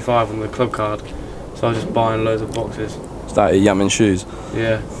 £1.65 on the club card. So I was just buying loads of boxes. Is that your Yamin shoes?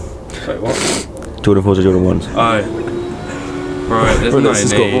 Yeah. Wait, what? Jordan 4s or Jordan 1s? Oh. Right, there's Well, no this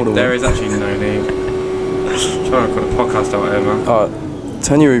has got more need. than There one. is actually no need. I'm trying to put a podcast out here, man. Alright,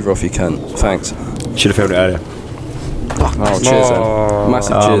 turn your Uber off, you can. Thanks. Should have filmed it earlier. Oh, cheers then.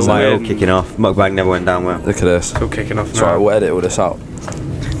 Massive cheers mate, then. all kicking off. Mukbang never went down well. Look at this. It's all kicking off It's alright, now. we'll edit all this out.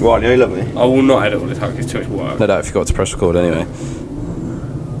 Right, you love me. I will not edit all this out because it's too much work. No doubt if you got to press record anyway.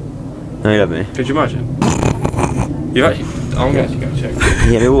 No, you love me. Could you imagine? You actually... I'm going to go check. Can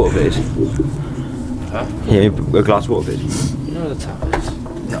you get me a water, please? Huh? Can you get me a glass of water, please? You know where the tap is?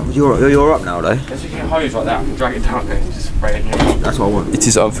 No, you're up now, though. There's a hose like that. I can drag it down there and just spray it in. That's what I want. It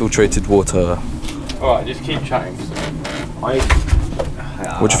is unfiltrated water. Alright, just keep chatting. What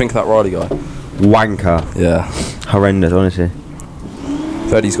do you think of that Riley guy? Wanker. Yeah. Horrendous, honestly.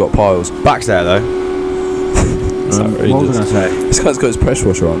 Heard he's got piles. Back's there, though. It's outrageous. What was I going to say? This guy's got his pressure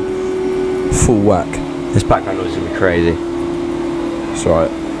washer on. Full whack. This background noise is going to be crazy. It's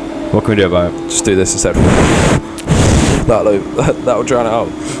alright. What can we do about it? Just do this instead. That'll drown it out.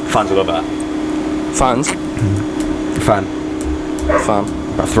 Fans will love that. Fans? Fan. Fan.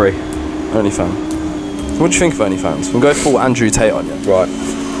 About 3. Only fan. What do you think of OnlyFans? We'll go full Andrew Tate on you. Right.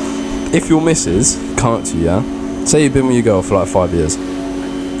 If your missus come up to you, yeah? Say you've been with your girl for like 5 years.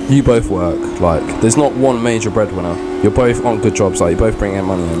 You both work, like, there's not one major breadwinner. You're both on good jobs, like, you both bring in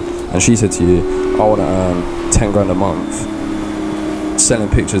money in. And she said to you, I want to earn 10 grand a month selling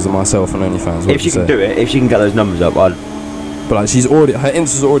pictures of myself on OnlyFans. If she can do it, if she can get those numbers up, I'd... But like, her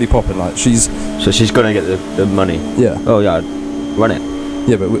Insta's already popping, like, So she's going to get the money? Yeah. Oh, yeah, I'd run it.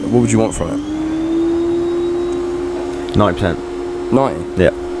 Yeah, but what would you want from it? 90%. 90?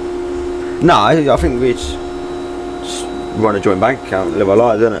 Yeah. No, I think we just run a joint bank account, live our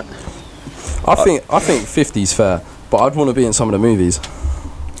lives, isn't it? I think 50's fair, but I'd want to be in some of the movies.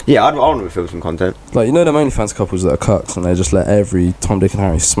 Yeah, I want to film some content. Like, you know them OnlyFans couples that are cucks and they just let every Tom, Dick and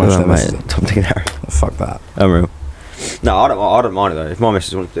Harry smash their missus? Tom, Dick and Harry. Fuck that. Unreal. No, I don't mind it though. If my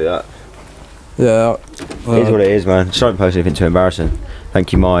missus wants to do that, Yeah. it is what it is, man. Just don't post anything too embarrassing.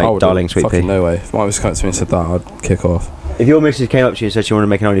 Thank you, my darling sweet pea. No way. If my missus came to me and said that, I'd kick off. If your missus came up to you and said she wanted to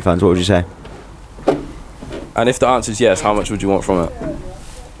make an OnlyFans, what would you say? And if the answer is yes, how much would you want from it?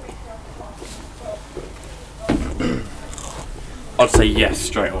 I'd say yes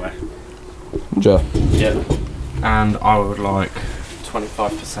straight away. Yeah. Yeah. And I would like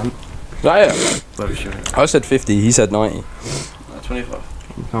 25%. Yeah. Where was you? I said 50, he said 90.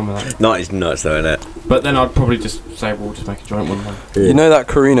 25. Come with that. 90's nuts though, innit? But then I'd probably just say we'll just make a joint one then. Yeah. You know that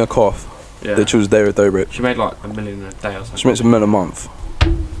Karina Koff Yeah. that she was there with Dobrik? She made like $1 million a day or something. She makes $1 million a month.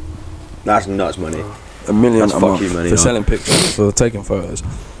 That's nuts money. $1 million That's a month fuck you money, for huh? selling pictures, for taking photos.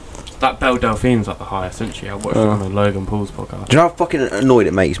 That Belle Delphine's like the highest, isn't she? I watched it on the Logan Paul's podcast. Do you know how fucking annoyed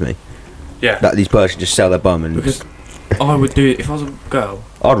it makes me? Yeah. That these birds just sell their bum and... Because I would do it if I was a girl.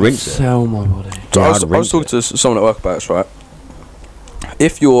 I'd rinse it. Sell my body. So Yeah, I I'd was rinse talking to someone at work about this, right?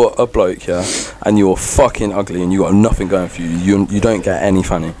 if you're a bloke, yeah, and you're fucking ugly and you got nothing going for you, you don't get any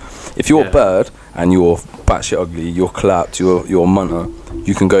fanny. If you're a bird and you're batshit ugly, you're clapped, you're a munter,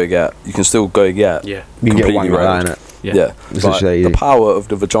 you can still go get you can get one like that, innit? Yeah. Like, the power of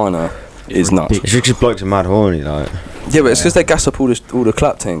the vagina is nuts. It's just because blokes are mad horny, like. Yeah, but it's because they gas up all the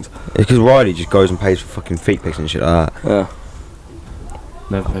clap things. It's because Riley just goes and pays for fucking feet pics and shit like that. Yeah.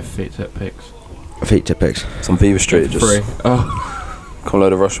 Never pay for feet tip pics. Feet tip pics. Some Beaver Street just free. Oh. Got a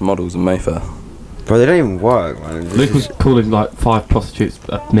load of Russian models in Mayfair. Bro, they don't even work, man. Luke was calling like 5 prostitutes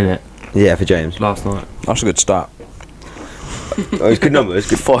a minute. Yeah, for James. Last night. That's a good start. Oh, it's good number. It's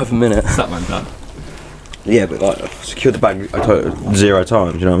good. 5 a minute. What's that man done? Yeah, but like, secured the bag 0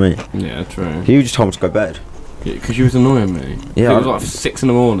 times. You know what I mean? Yeah, true. You just told me to go to bed. Yeah, because you was annoying me. Yeah, it was like 6 in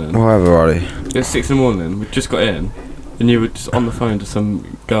the morning. Whatever, Riley. It was 6 in the morning. We just got in, and you were just on the phone to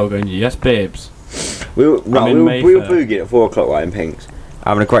some girl going, "Yes, babes." We were boogieing at 4 o'clock, right, in Pinks,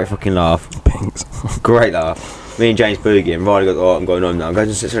 having a great fucking laugh. Pinks. Great laugh. Me and James boogieing. And Riley goes, "Oh, I'm going home now." And goes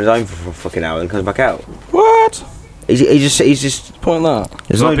and sits on his own for a fucking hour and comes back out. What? He's just Point that.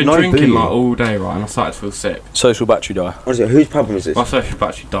 There's I've been drinking boogieing. like all day, right, and I started to feel sick. Social battery die. Honestly, whose problem is this? My social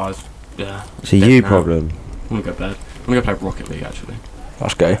battery dies. Yeah. It's a you problem. I'm gonna go to bed. I'm gonna go play Rocket League actually.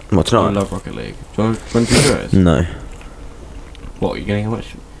 That's gay. What, tonight? I love Rocket League. Do you want to run through yours? No. What, you getting how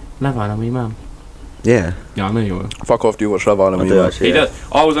much? Love Island with your mum? Yeah. Yeah, I know you will. Fuck off, do you watch Love Island? I do actually, He yeah. does.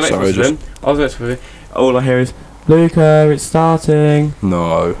 I was an Sorry, Xbox with him. I was an Xbox with him. All I hear is, Luca, it's starting.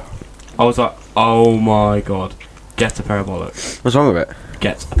 No. I was like, oh my god. Get a pair of bollocks. What's wrong with it?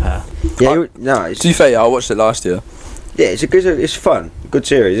 Get a pair. Yeah, no. It's, To be fair, yeah, I watched it last year. yeah, it's fun. Good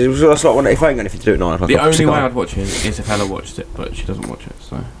series. It's like one. If I ain't got anything to do at 9 o'clock, The I'll only stick way on. I'd watch it is if Ella watched it, but she doesn't watch it,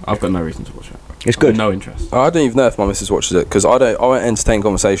 so I've got no reason to watch it. It's good. No interest. I don't even know if my missus watches it because I won't entertain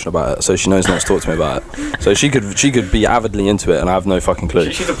conversation about it, so she knows not to talk to me about it. So she could be avidly into it, and I have no fucking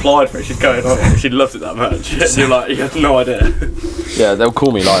clue. She's applied for it. She's going on it. She loves it that much. You're like, you have no idea. Yeah, they'll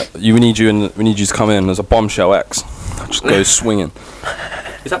call me like, we need you to come in as a bombshell X. I just go swinging.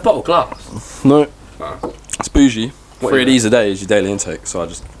 Is that bottle glass? No, No. it's bougie. What 3 is of these a day is your daily intake, so I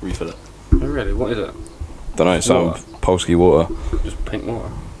just refill it. Oh really? What is it? Don't know, some Water? Polski water. Just pink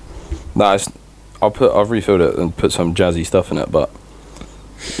water. Nah, I've refilled it and put some jazzy stuff in it, but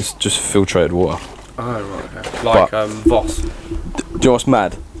it's just filtrated water. Oh right, okay. Like Voss. Do you know what's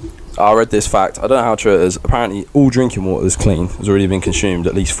mad? I read this fact. I don't know how true it is. Apparently, all drinking water is clean. Has already been consumed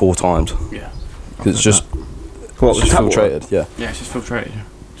at least 4 times. Yeah. 'Cause it's just, What, it's just tap water? filtrated. Yeah. Yeah, it's just filtrated.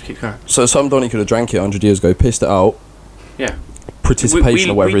 Just keep going. So some Donny could have drank it 100 years ago, pissed it out. Yeah.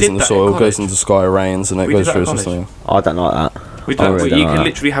 Precipitation or whatever we is in did the that in soil college. goes into the sky, rains, and it We goes did that through in the system. I don't like that. We I don't. really You don't can like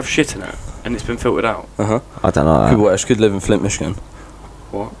literally have shit in it, and it's been filtered out. I don't like that. People could live in Flint, Michigan.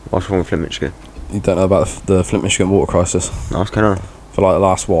 What? What's wrong with Flint, Michigan? You don't know about the Flint, Michigan water crisis. No, what's going on? For like the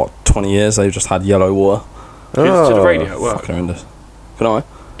last 20 years, they've just had yellow water. Do you listen to the radio at work? Fucking horrendous. Can I?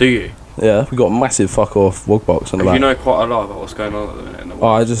 Do you? Yeah, we got a massive fuck off wog box on the Because back. you know quite a lot about what's going on at the minute in the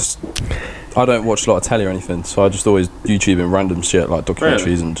world. I don't watch a lot of telly or anything, so I just always YouTubing random shit like documentaries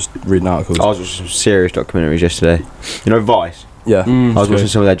Really? and just reading articles. I was watching some serious documentaries yesterday. You know Vice? Yeah. Mm, I was watching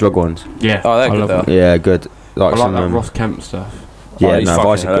some of their drug ones. Yeah. Oh, they're I good love though. that. Yeah, good. Like I like some, that Ross Kemp stuff. yeah, he's no, fucking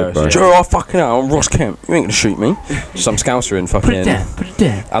Vice is good, bro. hilarious. Joe, I fucking out. I'm Ross Kemp. You ain't gonna shoot me. Some scouser in Put it fucking down. Put it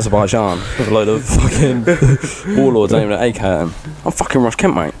down. Azerbaijan with a load of fucking warlords aiming at AK at him. I'm fucking Ross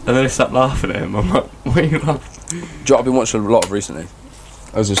Kemp, mate. And then they start laughing at him. I'm like, what are you laughing? Do you know what I've been watching a lot of recently?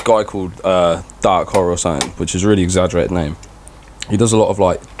 There's this guy called Dark Horror or something, which is a really exaggerated name. He does a lot of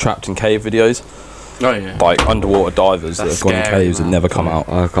like trapped in cave videos, Oh yeah. like underwater divers That's that have gone in scary, caves and man. never come out.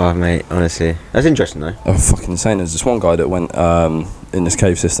 Oh god, mate, honestly, that's interesting though. Oh, fucking insane. There's this one guy that went in this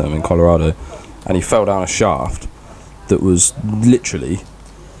cave system in Colorado, and he fell down a shaft that was literally,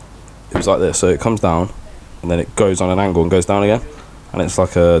 it was like this. So it comes down, and then it goes on an angle and goes down again, and it's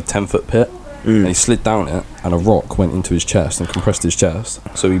like a 10-foot pit. And he slid down it, and a rock went into his chest and compressed his chest.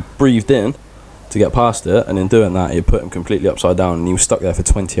 So he breathed in to get past it, and in doing that, it put him completely upside down, and he was stuck there for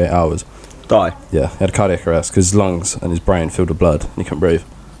 28 hours. Die. Yeah, he had cardiac arrest because his lungs and his brain filled with blood, and he couldn't breathe.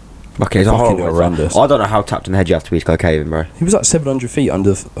 Okay, it's Fucking horrible. horrendous. I don't know how tapped in the head you have to be to go caving, bro. He was like 700 feet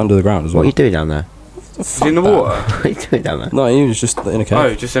under the ground as What well. are you doing down there? Is he in the water? What are you doing down there? No, he was just in a cave.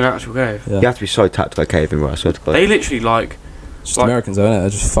 Oh, just in an actual cave. Yeah. You have to be so tapped to go caving, bro. I swear to God. They literally like Just like- Americans, though, innit? They're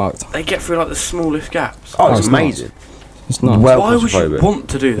just fucked. they get through like the smallest gaps. Oh, it's it's amazing. It's not. Well, Why would you claustrophobic. want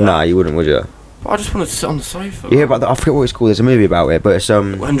to do that? Nah, you wouldn't, would you? I just want to sit on the sofa. You hear about that? I forget what it's called. There's a movie about it, but it's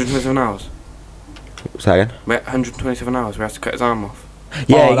 127 hours. Say again? 127 hours. We have to cut his arm off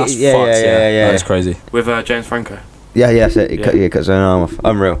Yeah, Oh, that's yeah, fucked, yeah. That's crazy. with James Franco. Yeah, so it Yeah. cuts his own arm off.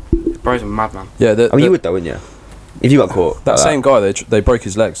 Unreal. Bro's a madman. Yeah, I mean, you would though, wouldn't you? If you got caught, that same guy, they broke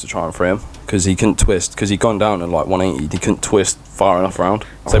his legs to try and free him because he couldn't twist because he'd gone down in like 180. He couldn't twist far enough around,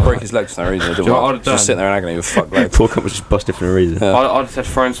 so they broke his legs for no reason. Just sitting there in agony with fucked legs. Poor cunt was just busted for no reason. Yeah. I'd have said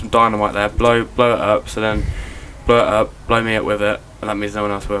throwing some dynamite there, blow it up, so then blow it up, blow me up with it, and that means no one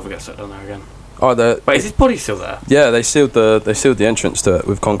else will ever get set down there again. Oh, wait, is his body still there? Yeah, they sealed the entrance to it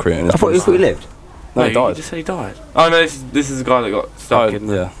with concrete. I thought he lived. No, he died. You just said he died. Oh no, this is the guy that got stuck in.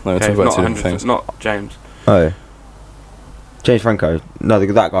 Yeah, no, we're talking about two different things. Not James. Oh. James Franco. No,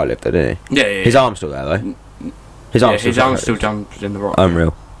 that guy lived there, didn't he? Yeah. His arm's still there though. His arm's still jumped in the rock.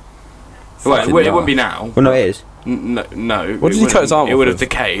 Unreal. Well, it wouldn't be now. Well, no, it is. No. What did he cut his arm off? It would have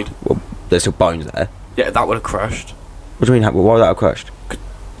decayed. Well, there's still bones there. Yeah, that would have crushed. What do you mean? Why would that have crushed?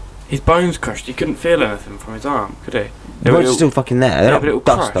 His bones crushed. He couldn't feel anything from his arm, could he? The bones are still fucking there. They're not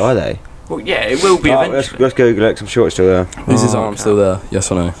dust, though, are they? Well, yeah, it will be eventually. Let's Google it. I'm sure it's still there. Is his arm still there?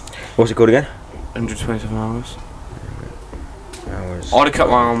 Yes or no? What's it called again? 127 hours. I'd have cut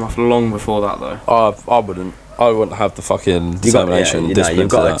my arm off long before that, though. I wouldn't. I wouldn't have the fucking determination. You've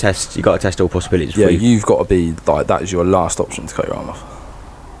got to test. You've got to test all possibilities. Yeah, you've got to be like that is your last option to cut your arm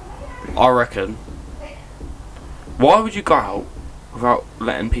off. I reckon. Why would you go out without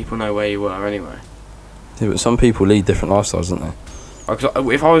letting people know where you were anyway? Yeah, but some people lead different lifestyles, don't they?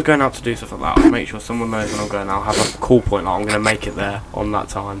 If I was going out to do stuff like that, I'd make sure someone knows when I'm going. I'll have like a call point. Like I'm going to make it there on that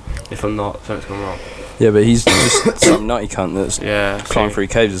time. If I'm not, something's gone wrong. Yeah, but he's just some nutty cunt that's climbed through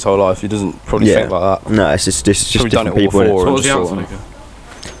caves his whole life. He doesn't probably think like that. No, it's just different done it people. Before, so what was the answer,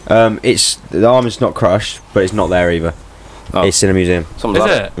 Luca? It's the arm is not crushed, but it's not there either. Oh. It's in a museum. Is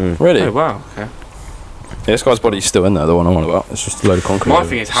it? Really? Oh wow. Okay. Yeah, this guy's body's still in there. The one I'm on about. It's just a load of concrete. My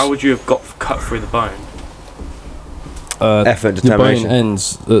thing is, how would you have got cut through the bone? Effort and determination. Your bone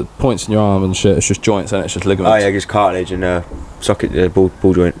ends at points in your arm and shit. It's just joints and it's just ligaments. Oh yeah, just cartilage and socket, ball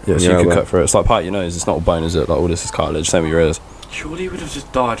joint. Yeah, so you could cut through it. It's like part of your nose. It's not a bone, is it? Like all this is cartilage. Same with your ears. Surely you would have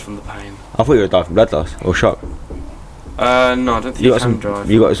just died from the pain. I thought you would have died from blood loss or shock. No, I don't think you can drive.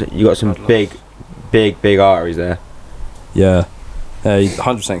 You got some big arteries there. Yeah. Yeah, you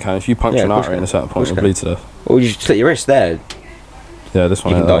 100% can. If you puncture an artery in a certain point, you'll bleed to death. Or you just slit your wrist there. Yeah, this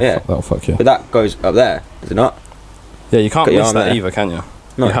one. That'll fuck you. But that goes up there, does it not? Yeah, you can't miss that either, can you?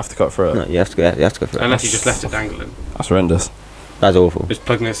 No. You have to cut through it. No, you have to go through it. Unless you just left it dangling. That's horrendous. That's awful. Just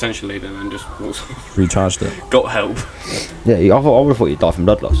plugged an extension lead in and just recharged it. Got help. Yeah, I would have thought you'd die from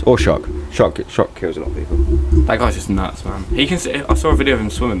blood loss or shock. Shock kills a lot of people. That guy's just nuts, man. He can. I saw a video of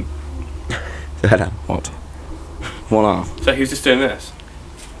him swimming. What? One arm. So he was just doing this.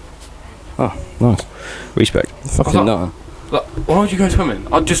 Oh, nice. Respect. Fucking nut. Like, why would you go swimming?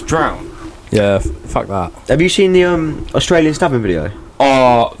 I'd just drown. Yeah, fuck that. Have you seen the Australian stabbing video?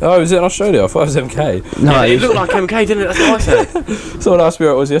 Oh, was it in Australia? I thought it was MK. No, it looked like MK, didn't it? That's what I said. Someone asked me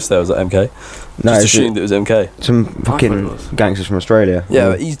what it was yesterday. I was like, MK. No, just assumed it was MK. Some fucking gangsters from Australia.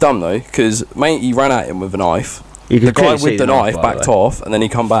 Yeah, but he's dumb though, because he ran at him with a knife. The guy with the knife backed off, and then he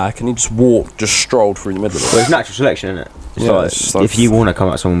come back, and he just strolled through the middle of it. Well, it's natural selection, isn't it? It's like if you want to come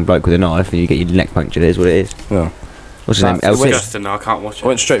at someone bloke with a knife and you get your neck punctured, it is what it is. Yeah. What's his name? Justin, I can't watch it. I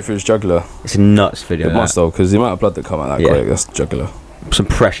went straight through his jugular. It's a nuts video. It must though, because the amount of blood that come out that quick, that's jugular. Some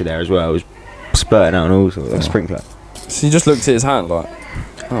pressure there as well. It was spurting out and all sorts, like a sprinkler. So he just looked at his hand like,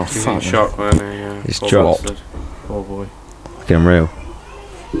 oh fuck. Shock, man. It's dropped. Poor boy. Fucking unreal.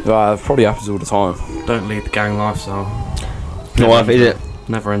 It probably happens all the time. Don't lead the gang lifestyle. Not worth it, is it?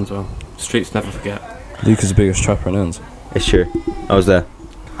 Never ends well. Streets never forget. Luke is the biggest trapper in ends. It's true. I was there.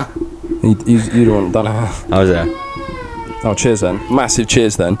 You the one done it. I was there. Oh, cheers then. Massive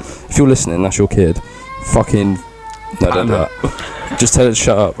cheers then. If you're listening, that's your kid. Fucking... No, don't do that. Just tell it to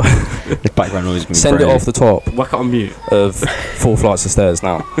shut up. The background noise. Send it off the top. Whack it on mute. Of 4 flights of stairs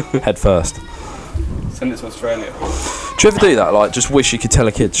now. Head first. Send it to Australia. Do you ever do that? Like, just wish you could tell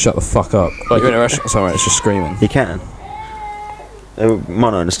a kid to shut the fuck up. Like, you're in a restaurant somewhere, it's just screaming. You can. They might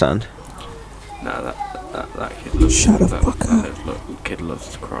not understand. No, that kid loves shut the fuck up. Look, kid loves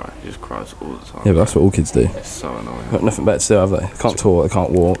to cry. He just cries all the time. Yeah, but that's what all kids do. It's so annoying. They've got nothing better to do, have they? They can't talk, they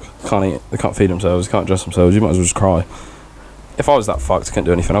can't walk, they can't eat, they can't feed themselves, they can't dress themselves. You might as well just cry. If I was that fucked, I couldn't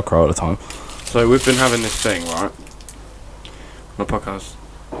do anything, I'd cry all the time. So we've been having this thing, right? On the podcast.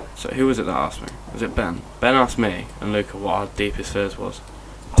 So who was it that asked me? Was it Ben? Ben asked me and Luca what our deepest fears was.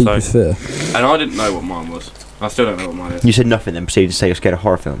 Deepest fear? And I didn't know what mine was. I still don't know what mine is. You said nothing, then proceeded to say you're scared of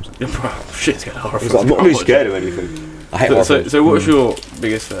horror films. Bro, shit scared of horror films. I'm not really scared of anything. I hate horror films. So what's your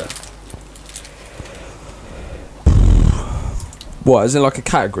biggest fear? What, is it like a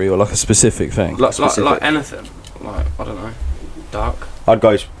category or like a specific thing? Like anything. Like, I don't know. Dark? I'd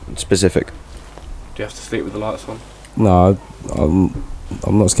go specific. Do you have to sleep with the lights on? No,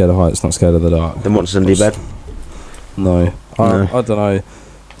 I'm not scared of heights, not scared of the dark. Then what's under your bed? No. I don't know.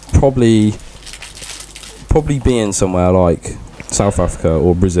 Probably being somewhere like South Africa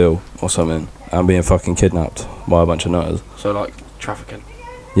or Brazil or something and being fucking kidnapped by a bunch of nutters. So like trafficking.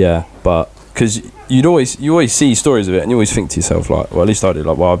 Yeah, but because you always see stories of it and you always think to yourself like, well, at least I do,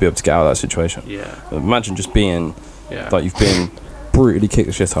 like, well, I'll be able to get out of that situation. Yeah. But imagine just being like you've been brutally kicked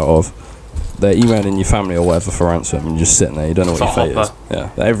the shit out of. They're emailing your family or whatever for ransom and you're just sitting there, you don't know what your fate is. Yeah.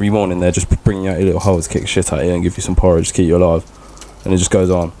 Like every morning they're just bringing you out your little hole to kick the shit out of you and give you some porridge to keep you alive. And it just goes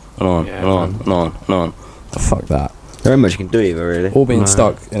on and on and on and on and on. Oh, fuck that. There ain't much you can do either, really. Or being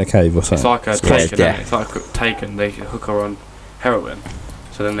stuck in a cave or something. It's like a taken. Yeah. It's like a taken. They hook her on heroin,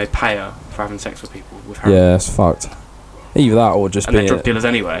 so then they pay her for having sex with people with heroin. Yeah, it's fucked. Either that or just being... And they're drug dealers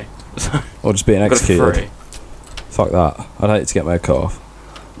anyway. Or just being executed. Fuck that. I'd hate to get my head cut off.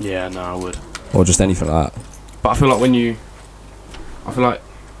 Yeah, no, I would. Or just anything like that. But I feel like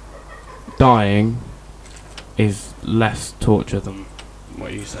dying is less torture than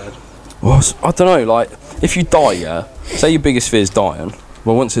what you said. Well, I don't know, like, if you die, say your biggest fear is dying,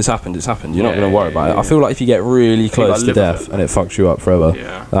 well, once it's happened, you're not going to worry about it. I feel like if you get really close to death and it fucks you up forever,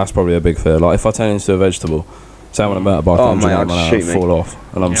 that's probably a big fear. Like, if I turn into a vegetable, say I'm on a motorbike and fall off,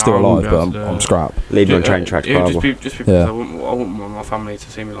 and I'm still alive, but I'm scrap. Leave me on train tracks, just because I wouldn't want my family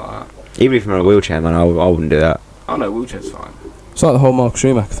to see me like that. Even if I'm in a wheelchair, man, I wouldn't do that. Oh no, wheelchair's fine. It's like the whole Michael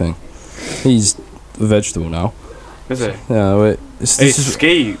Schumacher thing. He's a vegetable now. Is he? Yeah,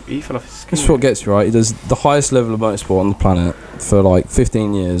 He fell off his ski. This is what gets you right. He does the highest level of motorsport on the planet for like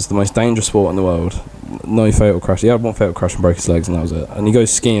 15 years, the most dangerous sport in the world. No fatal crash. He had one fatal crash and broke his legs, and that was it. And he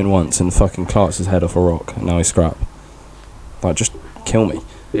goes skiing once and fucking clarks his head off a rock, and now he's scrap. Like, just kill me.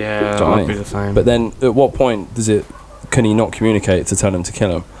 Yeah, that would be the same. But then, at what point can he not communicate to tell him to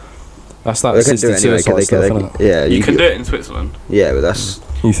kill him? That's that assisted suicide stuff, yeah, you can do it in Switzerland. Yeah, but that's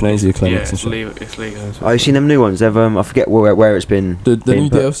euthanasia clinics. Yeah, it's legal. Oh, you've seen them new ones? They've I forget where it's been. The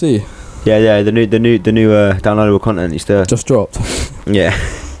new DLC. Yeah, the new downloadable content is just dropped. Yeah,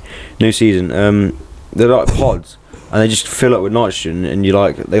 new season. They're like pods, and they just fill up with nitrogen, and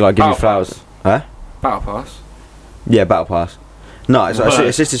they give you flowers. Huh? Battle Pass. Yeah, Battle Pass. No, it's like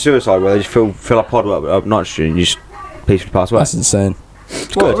assisted suicide where they just fill a pod up with nitrogen, and you just peacefully pass away. That's insane.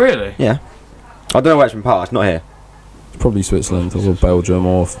 It's what, good. Really? Yeah. I don't know where it's been passed. Not here. It's probably Switzerland or Belgium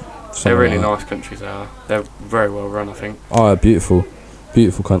or. They're really nice countries. They're very well run, I think. Oh, beautiful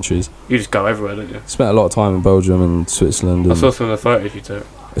countries. You just go everywhere, don't you? Spent a lot of time in Belgium and Switzerland. And I saw some of the photos you took.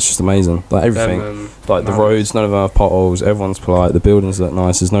 It's just amazing. Like everything, like the roads, none of them have potholes. Everyone's polite. The buildings look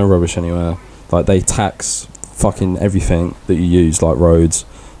nice. There's no rubbish anywhere. Like they tax fucking everything that you use, like roads,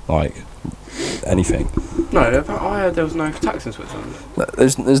 like anything. No, I heard there was no tax in Switzerland.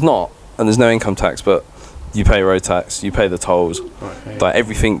 There's not, and there's no income tax, but you pay road tax, you pay the tolls, okay. Like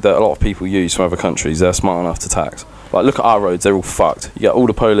everything that a lot of people use from other countries, they're smart enough to tax. Like look at our roads, they're all fucked. You get all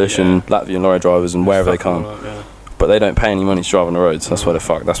the Polish and Latvian lorry drivers and wherever they come, but they don't pay any money to drive on the roads. That's why they're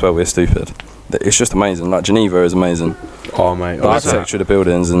fucked. That's why we're stupid. It's just amazing. Like Geneva is amazing. Oh mate, the architecture of the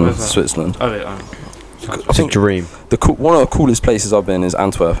buildings in Switzerland. I think dream. One of the coolest places I've been is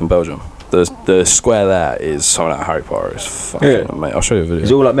Antwerp in Belgium. The square there is something like Harry Potter. It's fucking amazing. I'll show you a video.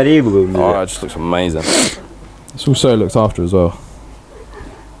 It's all like medieval buildings. Oh, it just looks amazing. It's also looked after as well.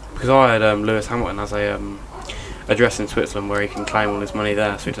 Because I had Lewis Hamilton as a address in Switzerland where he can claim all his money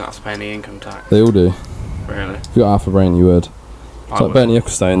there, so he doesn't have to pay any income tax. They all do. Really? If you got half a brain, you would. It's like Bernie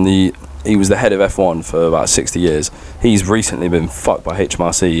Ecclestone. He was the head of F1 for about 60 years. He's recently been fucked by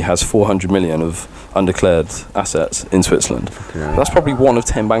HMRC. He has 400 million of undeclared assets in Switzerland. That's probably one of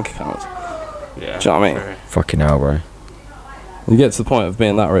 10 bank accounts. Yeah. Do you know what I mean? Fucking hell, bro. You get to the point of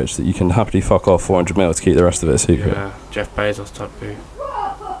being that rich that you can happily fuck off 400 mil to keep the rest of it a secret. Yeah, Jeff Bezos type dude.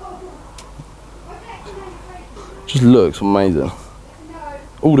 Just looks amazing.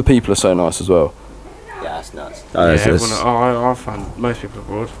 All the people are so nice as well. Yeah, that's nuts. I find most people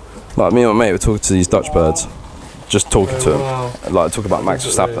abroad. Like me and my mate were talking to these Dutch birds, just talking to them, like talk about Max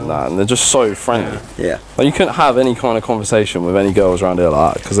Verstappen and that, and they're just so friendly. Yeah. Like you couldn't have any kind of conversation with any girls around here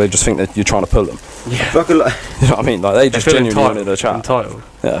like that because they just think that you're trying to pull them. Yeah. You know what I mean? Like they just genuinely wanted a chat. Entitled.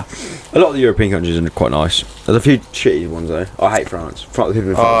 Yeah. A lot of the European countries are quite nice. There's a few shitty ones though. I hate France. France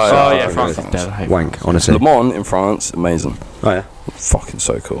France is dead. Wank, honestly. Le Mans in France, amazing. Oh yeah. Fucking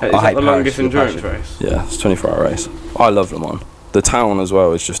so cool. Is that the longest endurance race? Yeah, it's a 24-hour race. I love Le Mans. The town as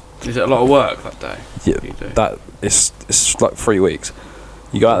well is just. Is it a lot of work that day? Yeah, it's like 3 weeks.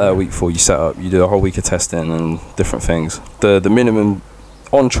 You go out there a week before, you set up, you do a whole week of testing and different things. The minimum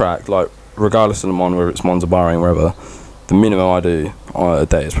on track, like regardless of Le Mans, whether it's Monza, Bahrain, wherever, the minimum I do a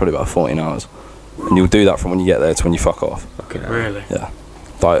day is probably about 14 hours. And you'll do that from when you get there to when you fuck off. Okay. Really? Yeah.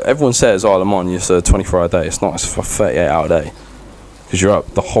 Like everyone says, Le Mans, it's a 24-hour day. It's not. It's a 38-hour day. Because you're up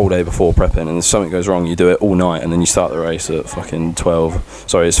the whole day before prepping, and if something goes wrong, you do it all night, and then you start the race at fucking 12.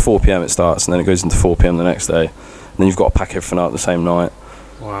 Sorry, it's 4 p.m. it starts, and then it goes into 4 p.m. the next day. And then you've got to pack everything up the same night.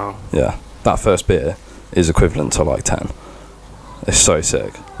 Wow. Yeah, that first beer is equivalent to like 10. It's so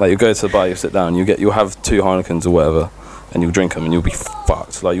sick. Like you go to the bar, you sit down, you'll have 2 Heinekens or whatever, and you'll drink them, and you'll be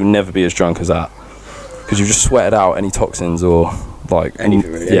fucked. Like you'll never be as drunk as that, because you've just sweated out any toxins or like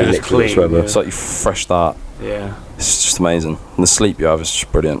anything really. Yeah, it's clean. Yeah. It's like you fresh start. Yeah. It's just amazing. And the sleep you have is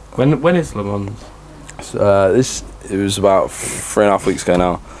just brilliant. When is Le Mans? It was about 3.5 weeks ago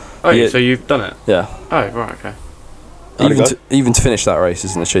now. Oh, yeah, so you've done it? Yeah. Oh, right, okay. Even to finish that race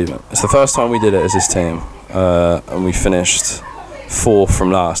is an achievement. It's the first time we did it as this team, and we finished 4th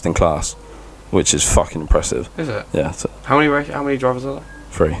from last in class, which is fucking impressive. Is it? Yeah. How many drivers are there?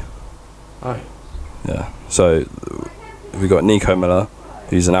 3. Oh. Yeah. So we got Nico Miller,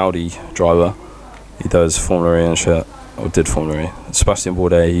 who's an Audi driver. He does Formula E and shit, or did Formula E. Sebastian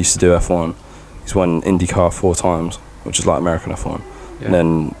Bourdais, he used to do F1. He's won IndyCar 4 times, which is like American F1. Yeah. And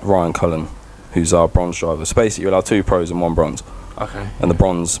then Ryan Cullen, who's our bronze driver. So basically you're allowed 2 pros and 1 bronze. Okay. And the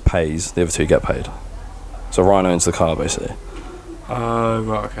bronze pays, the other 2 get paid. So Ryan owns the car basically. Oh,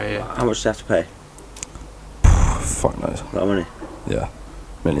 right, okay, yeah. How much do they have to pay? Fuck knows. A lot of money. Yeah.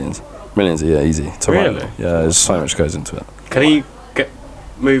 Millions a year, easy. To really? Run. Yeah, there's so much goes into it. Can he get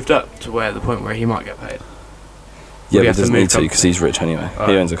moved up to the point where he might get paid? Yeah, but he doesn't need to because he's rich anyway. Oh.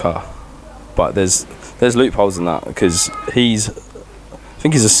 He owns a car. But there's loopholes in that because I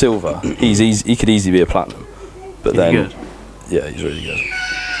think he's a silver. He could easily be a platinum. But then, good? Yeah, he's really good.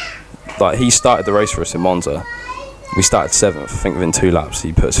 Like he started the race for us in Monza. We started 7th. I think within 2 laps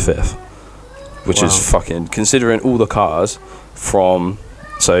he put us 5th, which is fucking, considering all the cars from.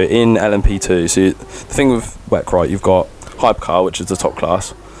 So in LMP2, so the thing with WEC, right? You've got Hypercar, which is the top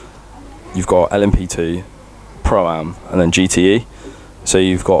class. You've got LMP2, Pro-Am, and then GTE. So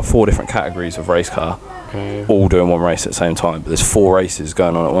you've got 4 different categories of race car, all doing one race at the same time. But there's 4 races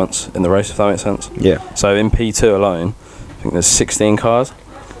going on at once in the race, if that makes sense. Yeah. So in P2 alone, I think there's 16 cars.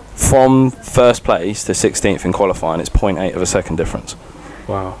 From first place to 16th in qualifying, it's 0.8 of a second difference.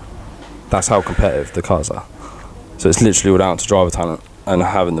 Wow. That's how competitive the cars are. So it's literally all down to driver talent and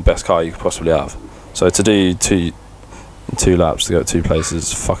having the best car you could possibly have. So to do 2 laps to go to 2 places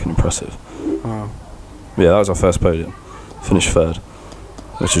is fucking impressive. Wow. Yeah, that was our first podium. Finished 3rd,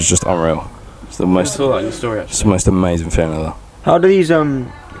 which is just unreal. It's the most. I saw that in your story, actually. It's the most amazing feeling ever. How do these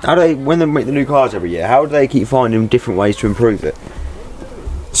when they make the new cars every year? How do they keep finding different ways to improve it?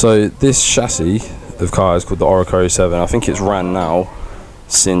 So this chassis of car is called the Oracle 07. I think it's ran now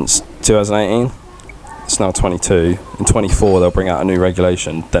since 2018. It's now 22. In 24 they'll bring out a new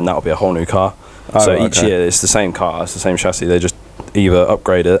regulation. Then that'll be a whole new car. So each year it's the same car, it's the same chassis. They just either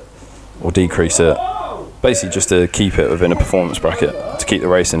upgrade it or decrease it, basically just to keep it within a performance bracket, to keep the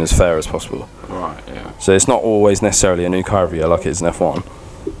racing as fair as possible. Right, yeah. So it's not always necessarily a new car every year like it is in F1.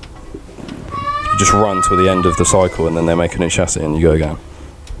 You just run till the end of the cycle and then they make a new chassis and you go again.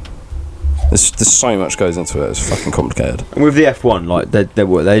 There's so much goes into it, it's fucking complicated. And with the F1, like they're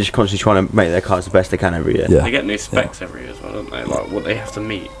just constantly trying to make their cars the best they can every year. Yeah. They get new specs every year as well, don't they? Like what they have to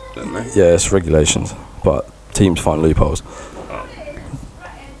meet, don't they? Yeah, it's regulations, but teams find loopholes. Oh.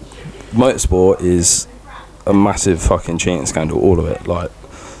 Motorsport is a massive fucking cheating scandal, all of it. Like,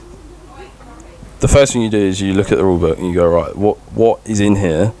 the first thing you do is you look at the rule book and you go, right, what is in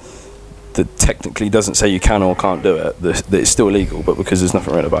here that technically doesn't say you can or can't do it, that it's still illegal, but because there's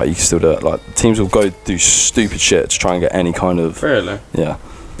nothing written about it, you can still do it. Like, teams will go do stupid shit to try and get any kind of... Really? Yeah.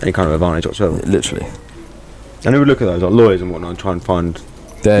 Any kind of advantage whatsoever. Yeah, literally. And who would look at those, like lawyers and whatnot, and try and find...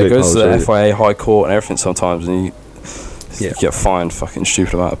 Yeah, it goes to the FIA, High Court and everything sometimes, and you get fined fucking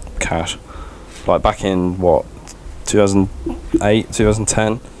stupid amount of cash. Like, back in, 2008,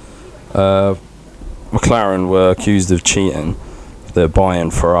 2010, McLaren were accused of cheating. They're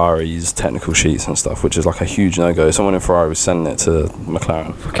buying Ferrari's technical sheets and stuff, which is like a huge no-go. Someone in Ferrari was sending it to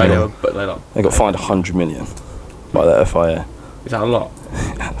McLaren. They got fined 100 million by the FIA. Is that a lot?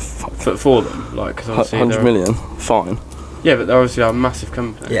 for them? Like, cause 100 million fine. Yeah, but they're obviously a massive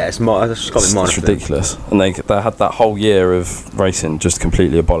company. Yeah, it's got to be It's ridiculous. And they had that whole year of racing just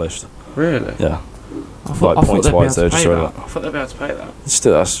completely abolished. Really? Yeah. Points-wise, they destroyed it. I thought they'd be able to pay that.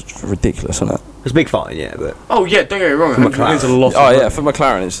 Still, that's ridiculous, isn't it? It's a big fine, yeah, but... Oh, yeah, don't get me wrong. McLaren. A lot oh, yeah, for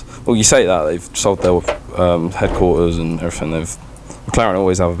McLaren, it's... Well, you say that, they've sold their headquarters and everything. McLaren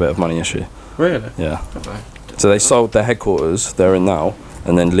always have a bit of money issue. Really? Yeah. Okay. So they sold their headquarters, they're in now,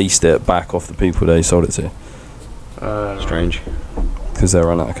 and then leased it back off the people they sold it to. Strange. Because they're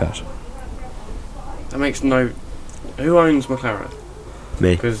run out of cash. That makes no... Who owns McLaren?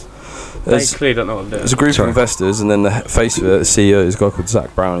 Me. Because they clearly don't know what to do. There's a group of investors, and then the face of it, the CEO, is a guy called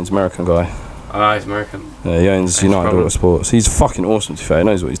Zach Brown. He's an American guy. Ah, he's American. Yeah, he owns United Autosports. He's fucking awesome, to be fair. He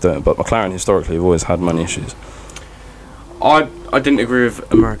knows what he's doing. But McLaren, historically, have always had money issues. I didn't agree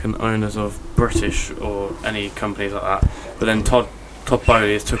with American owners of British or any companies like that. But then Todd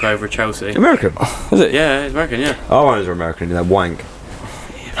Bowley has took over Chelsea. American? Is it? Yeah, he's American, yeah. Our owners are American, they're wank.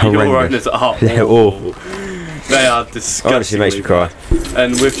 Your owners are They're awful. They are disgusting. Honestly, makes me cry.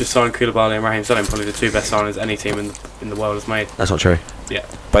 And we've just signed Koulibaly and Raheem Sterling, probably the two best signings any team in the world has made. That's not true. Yeah.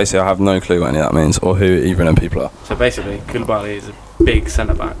 Basically, I have no clue what any of that means, or who either of them people are. So basically, Koulibaly is a big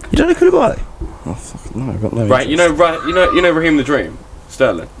centre back. You don't know Koulibaly? Oh, fuck, no, I've got no Right, interest. you know Raheem the Dream,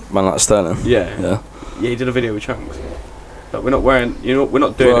 Sterling. Man like Sterling. Yeah. Yeah. Yeah, he did a video with Chunks. But we're not wearing, we're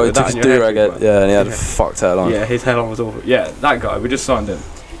not doing it with took that his in your do-rag head. out, yeah, and he had a fucked hair on. Yeah, his hairline was awful. Yeah, that guy, we just signed him.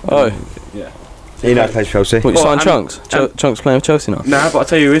 Oh. Yeah. He knows plays for Chelsea. What, you Oh, signed and- Chunks? Chunks playing with Chelsea now? Nah, but I'll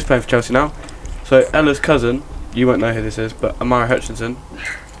tell you who is playing for Chelsea now. So Ella's cousin, you won't know who this is, but Amari Hutchinson.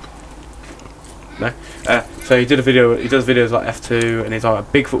 No. So he did a video. He does videos like F2, and he's like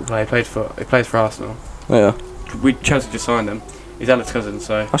a big football player. He plays for Arsenal. Oh, yeah. Chelsea just signed him. He's Ella's cousin,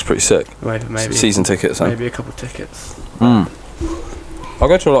 so That's pretty sick. maybe Season tickets, huh? maybe a couple of tickets. I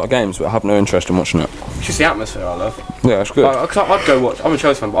go to a lot of games, but I have no interest in watching it. It's just the atmosphere I love. Yeah, it's good. I'd go watch. I'm a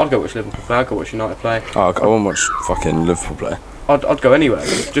Chelsea fan, but I'd go watch Liverpool play. I'd go watch United play. I won't watch fucking Liverpool play. I'd go anywhere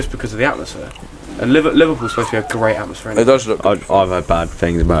just because of the atmosphere. And Liverpool's supposed to be a great atmosphere. It does look good. I've heard bad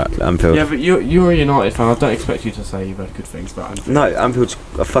things about Anfield. Yeah, but you're a United fan. I don't expect you to say you've heard good things about Anfield. No, Anfield's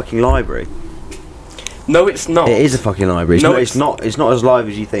a fucking library. No, it's not. It is a fucking library. It's not as live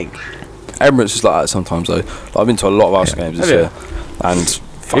as you think. Emirates is like that sometimes though. Like, I've been to a lot of Arsenal games this year, and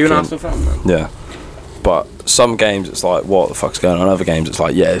Are you an fucking Arsenal fan, man? yeah. But some games it's like, what the fuck's going on? Other games it's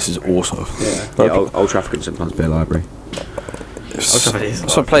like, yeah, this is awesome. Yeah. Old Trafford can sometimes be a library. So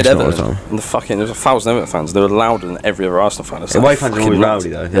It's I played It's not Everton, all the and the fucking there was 1,000 Everton fans. They were louder than every other Arsenal fan. It's Away like fans are fucking always nuts.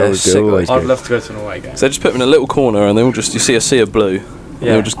 rowdy though. Yeah, They're always sick, good. I'd love to go to an away game. So they just put them in a little corner, and they all just you see a sea of blue. And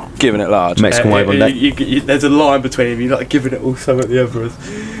they were just giving it large. Mexican wave on deck. There's a line between them. You're like giving it all some at the others.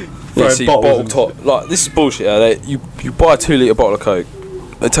 Yeah, see, bottle top. Like this is bullshit. Yeah? You buy a 2 litre bottle of Coke,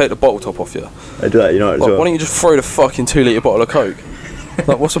 they take the bottle top off you. They do that, United as Like, well. why don't you just throw the fucking 2 litre bottle of Coke?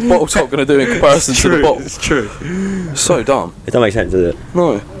 Like, what's a bottle top going to do in comparison to the bottle? It's true. It's so dumb. It don't make sense, does it?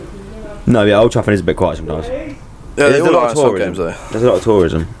 No. No, yeah, Old Trafford is a bit quiet sometimes. Yeah, There's they a all lot like of some tourism. games though. There's a lot of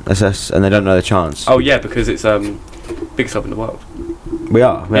tourism. And they don't know the chance. Oh yeah, because it's biggest club in the world. We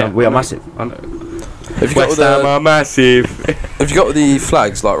are massive. I know. Have you got West all Ham the are massive. Have you got all the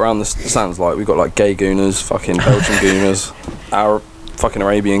flags like around the stands? Like we've got like gay gooners, fucking Belgian gooners, Arab, fucking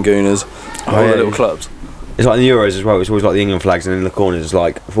Arabian gooners, all yeah, the little yeah. clubs. It's like in the Euros as well. It's always like the England flags, and in the corners, it's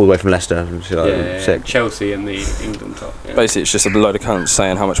like all the way from Leicester. And shit like that. Sick. Chelsea and the England top. Yeah. Basically, it's just a load of cunts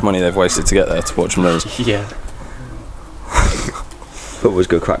saying how much money they've wasted to get there to watch them lose. Yeah. Football's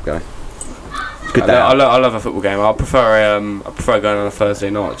good crack, though. It's good day. I love a football game. I prefer going on a Thursday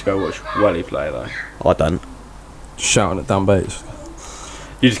night to go watch Welly play though. I don't. Shouting at Dan Bates.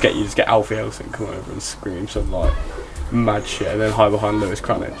 You just get Alfie Elson come over and scream some like mad shit, and then hide behind Lewis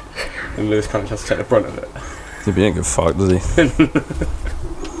Cranage, and Lewis Cranage has to take the brunt of it. He ain't good fuck, does he?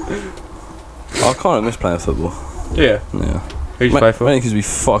 I kind of miss playing football. Yeah. Yeah. Who'd you play for? Mainly because we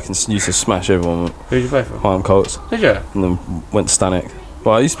fucking used to smash everyone. Who'd you play for? Higham Colts. Did you? And then went to Stanek.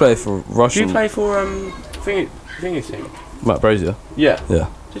 Well, I used to play for Did Russian. you play for Thingy team? Matt Brazier. Yeah. Yeah.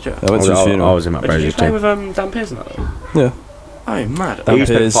 Did you? I went to his funeral. I was in Matt Did you Brazier's play team. with Dan Pearson? Yeah. Oh, mad. Dan He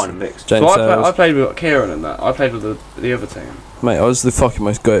used to Pearce, play Fine and Mixed. James So Sayles. I played with Kieran and that. I played with the other team. Mate, I was the fucking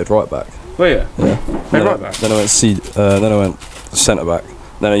most goated right back. Were you? Yeah. Played right back. Then I went centre back.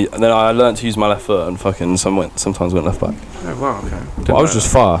 Then I learned to use my left foot and fucking sometimes went left back. Oh wow, okay. But I was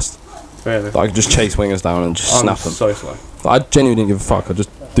just fast. Really? Like, I could just chase wingers down and just snap them. So slow. Like, I genuinely didn't give a fuck. I just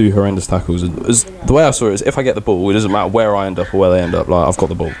do horrendous tackles. The way I saw it is, if I get the ball, it doesn't matter where I end up or where they end up. Like, I've got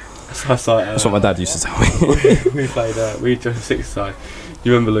the ball. That's like, That's what my dad used to tell me. we played. We joined 6 side. Do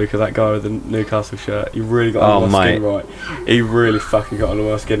you remember Luca, that guy with the Newcastle shirt? He really got under my skin right. He really fucking got under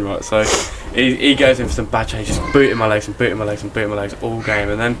my skin right. So he goes in for some bad change, just booting my legs all game,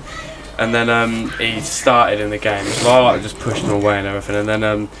 and then he started in the game. So I like just pushed him away and everything, and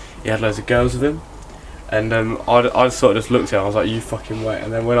then he had loads of girls with him. And I sort of just looked at him, I was like, you fucking wait.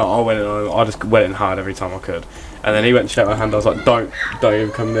 And then when I went in, I just went in hard every time I could. And then he went to shake my hand, I was like, don't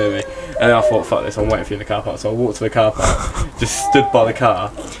even come near me. And then I thought, fuck this, I'm waiting for you in the car park. So I walked to the car park, just stood by the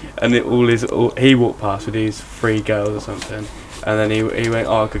car, and he walked past with these 3 girls or something. And then he went,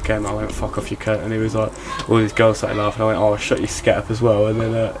 oh, good game. I went, fuck off, you cunt. And he was like, all these girls started laughing. I went, oh, I'll shut your scat up as well. And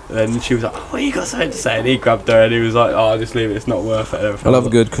then she was like, oh, you got something to say? And he grabbed her and he was like, oh, just leave it, it's not worth it. I love a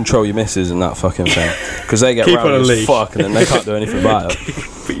good control your misses in that fucking thing. Because they get rowdy as fuck and then they can't do anything about it.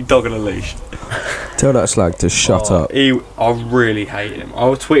 Put your dog on a leash. Tell that slag to shut up. I really hate him. I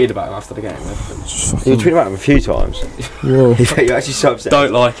was tweeted about him after the game. You tweeted about him a few times. Whoa. You're actually so upset.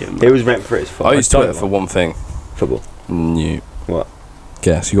 Don't like him. He was meant for his fun. I use Twitter for one thing. Football. New. What?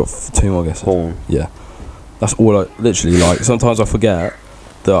 Guess. You got 2 more guesses. Porn. Yeah. That's all I literally like. Sometimes I forget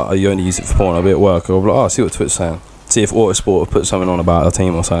that you only use it for porn. I'll be at work. I'll be like, oh, see what Twitter's saying. See if Autosport have put something on about a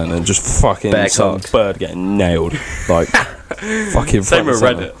team or something and just fucking some bird getting nailed. Like, fucking same with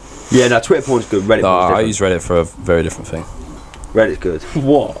Reddit. Yeah, no, Twitter porn's good. Reddit porn's I use Reddit for a very different thing. Reddit's good.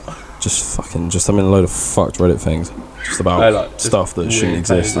 What? I'm in a load of fucked Reddit things. Just about stuff that shouldn't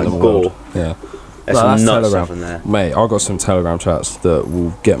exist in the world. Yeah. There's some nuts stuff in there. Mate, I got some Telegram chats that will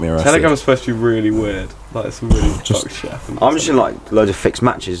get me arrested. Telegram's supposed to be really weird. Like some really fucked shit. I'm just in like loads of fixed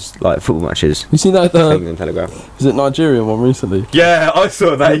matches, like football matches. You seen that thing on Telegram? Is it Nigerian one recently? Yeah, I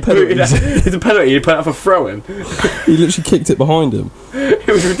saw that. It's a penalty. He put it up for throwing. He literally kicked it behind him. It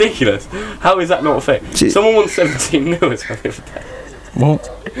was ridiculous. How is that not a thing? Someone won 17-0 or something for that. What?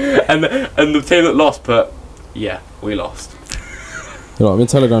 And the team that lost put, yeah, we lost. You know, I'm in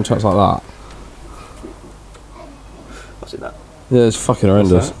Telegram chats like that. What's in that? Yeah, it's fucking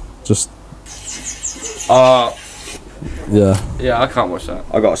horrendous. Just. Yeah, I can't watch that.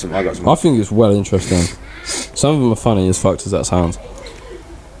 I got some. I think it's well interesting. Some of them are funny as fucked as that sounds.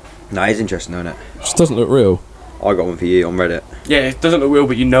 No, it's interesting, isn't it? It just doesn't look real. I got one for you on Reddit. Yeah, it doesn't look real,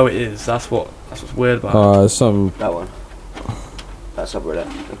 but you know it is. That's what's weird about it. Some. That one. That's subreddit.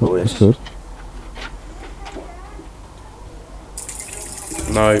 That's good.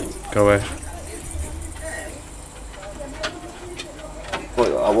 No, go away.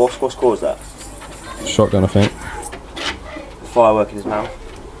 What score is that? Shotgun, I think. Firework in his mouth.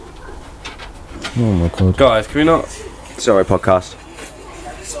 Oh my god. Guys, can we not? Sorry, podcast.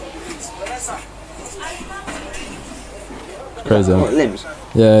 It's crazy. What, limbs?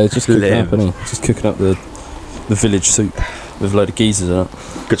 Yeah, it's just cooking up, isn't it? Just cooking up the village soup with a load of geezers in it.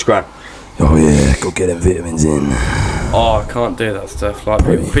 Good scrap. Oh yeah, go get them vitamins in. Oh, I can't do that stuff. Like,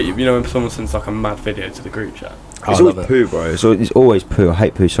 you know, when someone sends like a mad video to the group chat. It's always poo, bro. It's always poo. I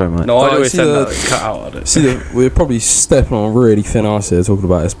hate poo so much. No, I always send that cut out of it. See, we're probably stepping on really thin ice here talking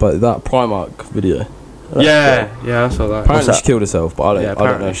about this, but that Primark video. Yeah, I saw that. Apparently she killed herself, but I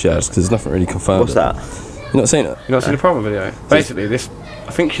don't know if she has, because there's nothing really confirmed. What's that? You not seen it? You not seen the Primark video? Basically,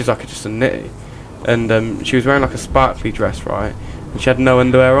 I think she's like just a nitty, and she was wearing like a sparkly dress, right? And she had no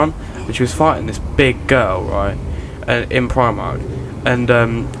underwear on, and she was fighting this big girl, right? In Primark, and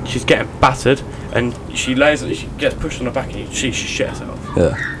she's getting battered, and she gets pushed on her back, and she shit herself.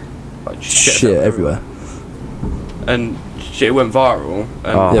 Yeah. Like, shit everywhere. And it went viral,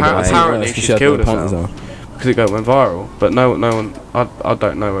 and apparently she killed herself because it went viral. But no one, I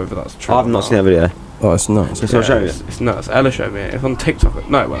don't know whether that's true. I've not seen that video. Oh, it's nuts. It's nuts. Ella showed me it. It's on TikTok.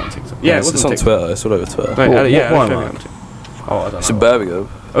 No, it wasn't on TikTok. Yeah, it was on Twitter. It's all over Twitter. No, Ella showed me it on TikTok. Oh, I don't know. It's in Birmingham.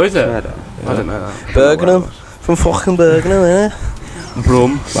 Oh, is it? I didn't know that. Birmingham. From fucking Birmingham, eh?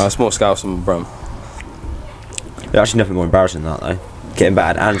 Brum. No, it's more Scouse than Brum. There's actually nothing more embarrassing than that, though. Getting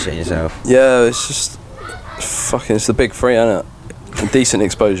battered and shitting yourself. Yeah, it's just fucking. It's the big three, isn't it? Decent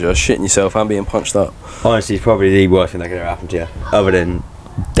exposure, shitting yourself and being punched up. Honestly, it's probably the worst thing that could ever happen to you, other than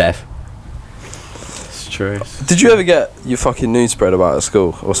death. It's true. Did you ever get your fucking news spread about at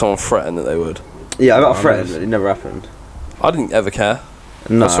school, or someone threatened that they would? Yeah, I got a threat, but it never happened. I didn't ever care.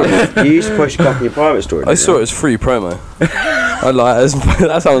 No, you used to push your cock in your private story. I saw it as free promo. I like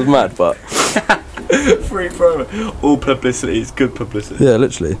that sounds mad, but free promo. All publicity is good publicity. Yeah,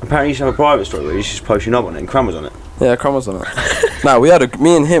 literally. Apparently, you used to have a private story where you just post your knob on it and Crum was on it. Yeah, Crum was on it. No,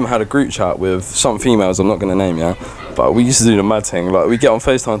 me and him had a group chat with some females I'm not going to name, yeah. But we used to do the mad thing. Like, we get on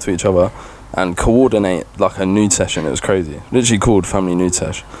FaceTime to each other and coordinate like a nude session. It was crazy. Literally called family nude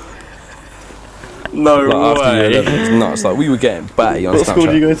sesh. No like way. After year 11, it was nuts. Like, we were getting batty on Snapchat. What school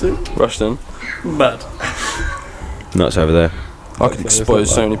did you go to? Rushden. Mad. Nuts over there. I could expose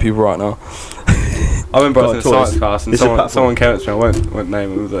so many people right now. I remember I was in science class and someone came up to me, I won't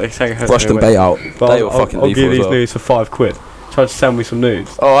name him, they sang Rushden bait out. They were fucking lethal. I'll give these nudes for £5. Tried to send me some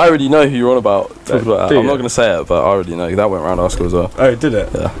nudes. Oh, I already know who you're on about. Talking about that. I'm not going to say it, but I already know. That went around our school as well. Oh, did it?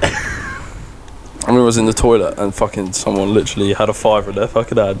 Yeah. I remember I was in the toilet and fucking someone literally had a fiver in their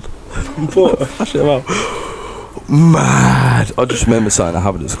fucking hand. What? Flash it out. Mad. I just remember something that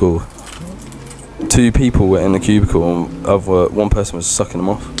happened at school. 2 people were in the cubicle and one person was sucking them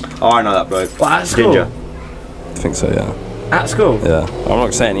off. Oh, I know that, bro. That's Ginger. I think so, yeah. At school? Yeah. I'm not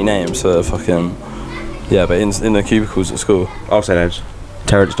gonna say any names, so fucking... Yeah, but in the cubicles at school. I'll say names.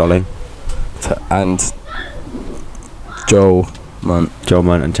 Terrence Dolling. And Joel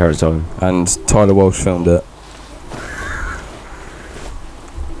Munt. And Terrence Dolling. And Tyler Walsh filmed it.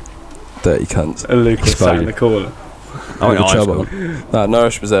 Dirty cunts. And Luke was sat in the corner. I went to high chub school. on. No,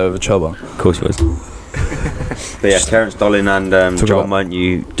 Nourish was there with a chub on. Of course he was. But yeah, Terrence Dolling and Joel Munt,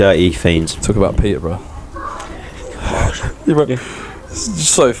 you dirty fiends. Talk about Peterborough. Yeah. It's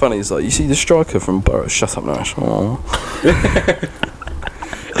just so funny. It's like, you see the striker from Borough. Shut up, Nourish.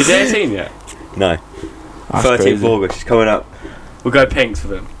 Is he 18 yet? No. That's 13th crazy. of August, he's coming up. We'll go Pinks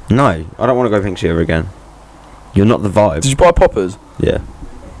with him. No, I don't want to go Pinksy ever again. You're not the vibe. Did you buy poppers? Yeah.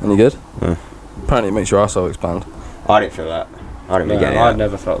 Any good? Yeah. Apparently it makes your arsehole expand. I didn't feel that. I didn't really get it. I'd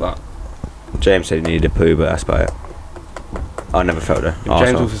never felt that. James said he needed a poo, but that's about it. I never felt it.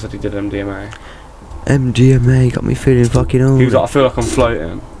 James also said he did MDMA. MDMA got me feeling fucking old. He was like, I feel like I'm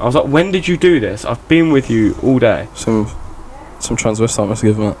floating. I was like, when did you do this? I've been with you all day. Some transvestite must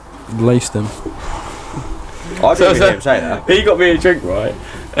have given it. Laced him. I didn't hear him say that. He got me a drink, right?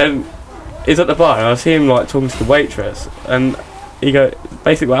 And he's at the bar, and I see him like talking to the waitress, and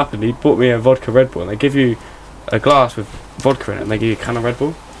basically what happened, he bought me a vodka Red Bull, and they give you a glass with vodka in it, and they give you a can of Red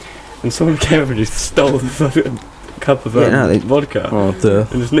Bull. And someone came over and just stole the fucking cup of vodka and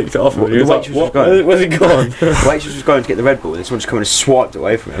just nicked it off him. He was like, what? Where's it gone? The waitress was going to get the Red Bull, and someone just come and swiped it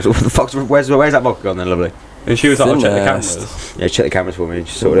away from me. I was like, what the fuck's, where's that vodka gone then, lovely? And she was like, I'll check the cameras. Yeah, check the cameras for me, and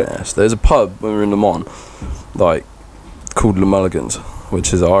she sorted it. So there's a pub when we were in Le Mans, like, called Le Mulligans,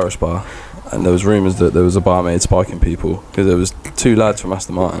 which is an Irish bar. And there was rumours that there was a barmaid spiking people, because there was two lads from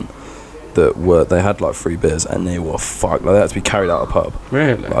Aston Martin they had like 3 beers and they were fucked. Like, they had to be carried out of the pub.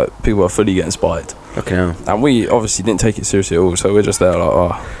 Really? Like, people were fully getting spiked. Okay. Hell. And we obviously didn't take it seriously at all, so we're just there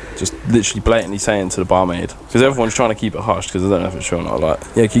like, just literally blatantly saying to the barmaid, because everyone's trying to keep it hush because they don't know if it's true or not, like,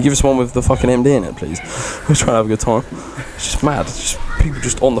 yeah, can you give us one with the fucking MD in it, please? We're trying to have a good time. It's just mad. It's just people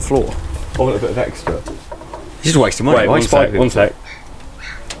just on the floor. I want a bit of extra. He's just wasting money. Wait, one sec.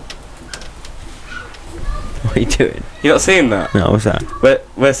 What are you doing? You not seeing that? No, what's that?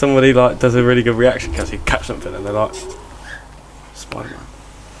 Where somebody like does a really good reaction because you catch something and they're like, Spider-Man.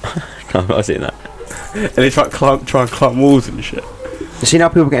 No, I'm not seeing that. And they try and climb walls and shit. You see how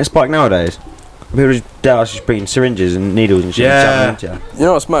people are getting spiked nowadays? People just bringing syringes and needles and shit. Yeah. And jabbing into You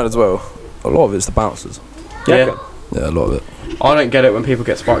know what's mad as well? A lot of it's the bouncers. you. Yeah. Yeah, a lot of it. I don't get it when people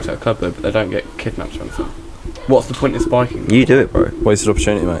get spiked at a club though, but they don't get kidnapped or anything. What's the point in spiking them? You do it, bro. Wasted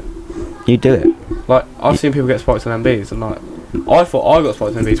opportunity, mate. You do it. Like, I've seen people get spiked on MBs, and like, I thought I got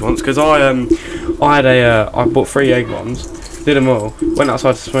spiked on MBs once because I bought 3 Jaeger bombs, did them all, went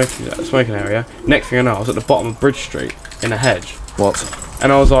outside the smoking area. Next thing I know, I was at the bottom of Bridge Street in a hedge. What?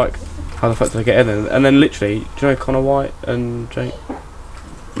 And I was like, how the fuck did I get in there? And then literally, do you know Connor White and Jake?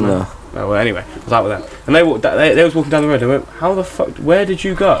 No. Oh, well, anyway, I was out with them, and they was walking down the road. And went, "How the fuck? Where did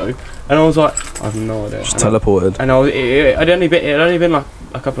you go?" And I was like, "I have no idea." Just teleported. And it had only been like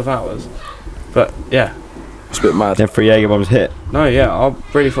a couple of hours, but yeah. It's a bit mad. Then 3 Jaeger bombs hit. No, yeah, I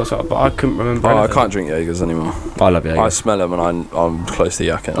really thought so, but I couldn't remember. I anything. can't drink Jaegers anymore. I love Jaeger. I smell them and I'm close to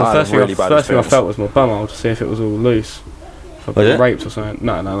yakking. The I first had a really bad thing I experience. felt was my bumhole to see if it was all loose. If I'd Was been it? raped or something.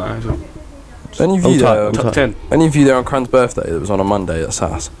 No. It was all Any of you there? tucked in. Any of you there on Cran's birthday that was on a Monday at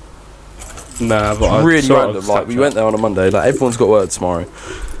SAS? Nah, but I Really saw it on random. Like, we Snapchat. went there on a Monday. Like, everyone's got work tomorrow,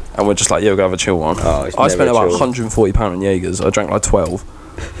 and we're just like, yeah, we'll go have a chill one. Oh, it's I spent never about chill. £140 on Jaegers. I drank like 12.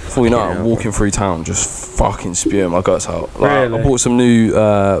 Before you know it, I'm walking through town, just fucking spewing my guts out. Like, Really? I bought some new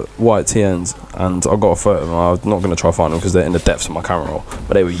white TNs, and I got a photo of them. I was not going to try to find them because they're in the depths of my camera roll,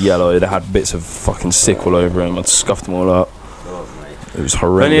 but they were yellow. They had bits of fucking sick all over them. I'd scuffed them all up. It was I've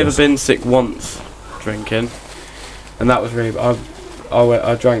horrendous. only ever been sick once drinking, and that was really.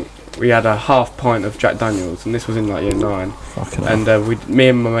 I drank. We had a half pint of Jack Daniels, and this was in like year 9. Fucking hell. And me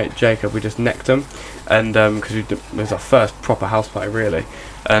and my mate Jacob, we just necked them, and because it was our first proper house party really,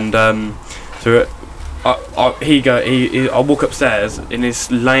 and so I walk upstairs and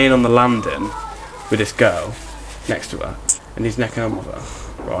he's laying on the landing with this girl next to her, and he's necking on with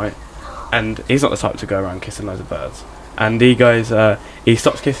her, right? And he's not the type to go around kissing loads of birds. And he goes, he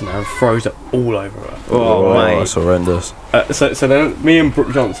stops kissing her and throws it all over her. Oh, mate. That's horrendous. So then me and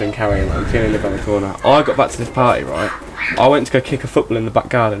Brooke Johnson carrying on, feeling live on the corner. I got back to this party, right? I went to go kick a football in the back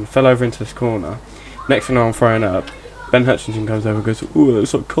garden, fell over into this corner. Next thing I know, I'm throwing up. Ben Hutchinson comes over and goes, "Ooh,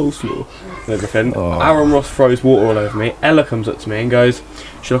 that's like coleslaw," and everything. Oh. Aaron Ross throws water all over me. Ella comes up to me and goes,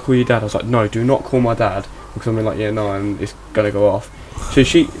 "Should I call your dad?" I was like, "No, do not call my dad because I'm in like year 9 and it's gonna go off."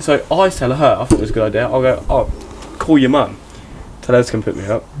 So I tell her, I thought it was a good idea. I'll go, "Oh, call your mum." Therese can pick me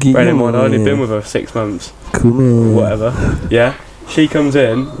up. Bear in mind, I've only been with her 6 months. Come on. Whatever. Yeah. She comes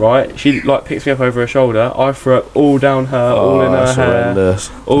in, right? She like picks me up over her shoulder. I throw it all down her, all in her hair, horrendous.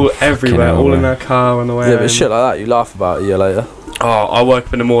 all everywhere, all in her car on the way. Yeah, home. but shit like that, you laugh about a year later. Oh, I woke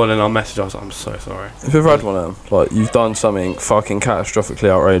up in the morning and I messaged her, I was like, I'm so sorry. Have you ever had one of them? Like, you've done something fucking catastrophically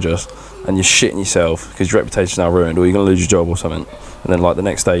outrageous and you're shitting yourself because your reputation's now ruined, or you're going to lose your job or something, and then, like, the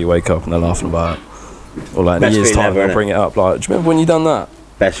next day you wake up and they're laughing about it. Or, like, in a year's time they'll bring it up. Like, do you remember when you done that?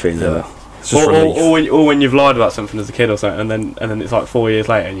 Best feeling ever. It's just relief. Or when you've lied about something as a kid or something, and then it's like 4 years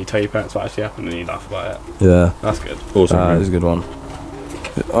later and you tell your parents what actually happened and you laugh about it. Yeah. That's good. Awesome. It's a good one.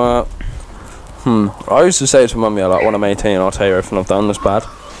 I used to say to mummy, I like, when I'm 18, I'll tell you everything I've done that's bad,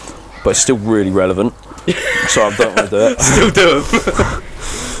 but it's still really relevant, so I don't want to do it. Still do them.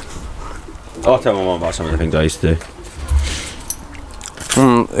 I'll tell my mum about some of the things I used to do.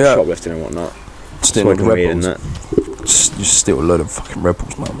 Yeah. Shoplifting and whatnot. Stealing Smoking weed Red and Bulls. that. You steal a load of fucking Red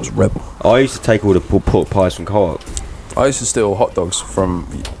Bulls, man. I was a rebel. I used to take all the pork pies from Co-op. I used to steal hot dogs from...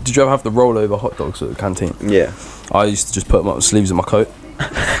 Did you ever have the rollover hot dogs at the canteen? Yeah. I used to just put them up the sleeves of my coat.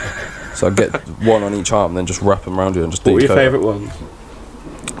 So I'd get one on each arm and then just wrap them around you and just do What were your coat. favourite ones?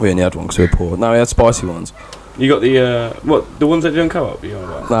 We only had one because we were poor. No, we had spicy ones. You got the, the ones that didn't Co-op? You know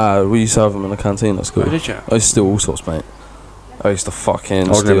about? Nah, we used to have them in the canteen at school. Oh, did you? I used to steal all sorts, mate. I used to fucking I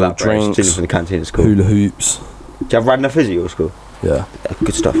was never steal that brave. Stealing drinks, from the canteen at school. hula hoops. Do you have Radnor Fizzy at your school? Yeah.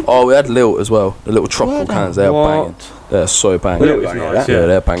 Good stuff. Oh, we had Lilt as well. The little tropical cans. They are banging. They're so banging. Lilt was nice, Yeah,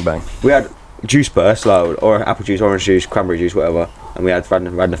 they're bang bang. We had juice burst, like, or apple juice, orange juice, cranberry juice, whatever, and we had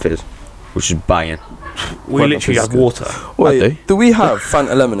Radnor Fizz, which is banging. We literally had water. Wait, do we have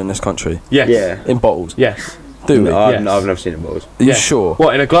Fanta Lemon in this country? Yes. Yeah. In bottles? Yes. Do we? No, Yes. I've never seen it in bottles. Are you sure?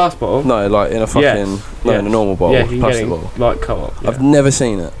 What, in a glass bottle? No, like in a fucking... Yes. No, in a normal bottle. Yeah, you can get plastic it bottle. like Co-op. Yeah. I've never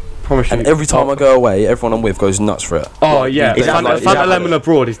seen it. Promise you. And every time I go away, everyone I'm with goes nuts for it. Oh, yeah. Is that Fanta like- Lemon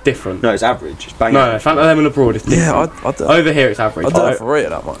abroad is different. No, it's average. It's banging. No, Fanta Lemon abroad is different. Yeah, I don't... Over here it's average. I don't ever rate it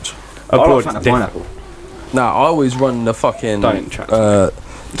that much. Abroad I like it's different. pineapple. Nah, I always run the fucking... Don't chat.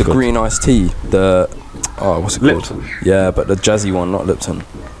 the green iced tea. The... Oh, what's it called? Lipton. Yeah, but the jazzy one, not Lipton.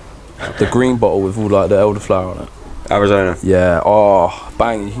 The green bottle with all like the elderflower on it. Arizona. Yeah, oh,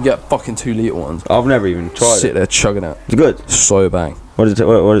 bang. You can get fucking 2 litre ones. I've never even tried Sit it. there chugging it. It's good. So bang. What does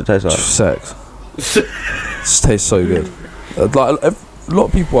it taste like? Sex. It tastes so good. Like, a lot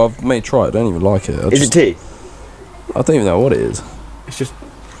of people I've made try it don't even like it. Is it tea? I don't even know what it is. It's just...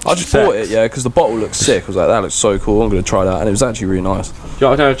 I just sex. bought it, yeah, because the bottle looks sick. I was like, that looks so cool. I'm going to try that. And it was actually really nice. Do you know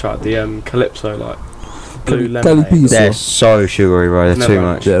what I've never tried? The Calypso, like, blue lemonade. They're so sugary, bro. They're too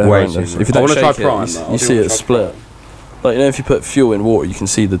much. Yeah, they're Way too horrendous. much. If you I don't wanna try shake it, Prime, you, though. I you do see wanna it try split. Like, you know, if you put fuel in water, you can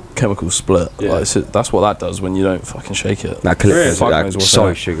see the chemicals split. Yeah. Like, that's what that does when you don't fucking shake it. That Calypso's Fuck like knows what's so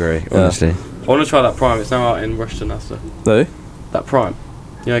that. sugary, Yeah. honestly. I want to try that Prime. It's now out in Rushton, Asda. No? That Prime.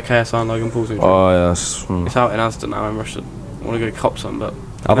 You know, KSI and Logan Paul's drink. Oh, yes. It's out in Asda now in Rushton. I want to go cop some, but...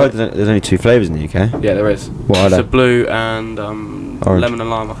 I've heard there's only 2 flavours in the UK. Yeah, there is. What are It's a they? blue and Orange. lemon and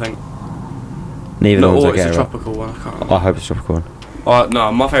lime, I think. Neither No, one's or okay. it's a right? tropical one, I can't remember. I hope it's tropical one.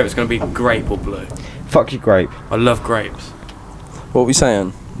 No, my favourite's going to be grape or blue. Fuck your grape. I love grapes. What were we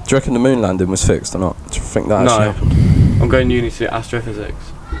saying? Do you reckon the moon landing was fixed or not? Do you think that No. actually happened? I'm going uni to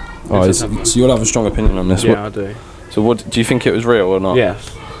astrophysics. Oh, It's so happened. you'll have a strong opinion on this. Yeah, I do. So what do you think it was real or not? Yes.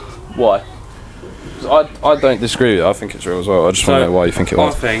 Why? I don't disagree with it. I think it's real as well. I just want to know why you think it I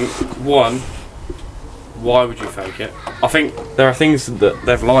was. think, one, why would you fake it? I think there are things that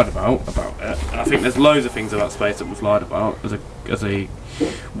they've lied about it. And I think there's loads of things about space that we've lied about as a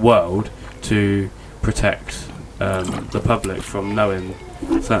world to protect the public from knowing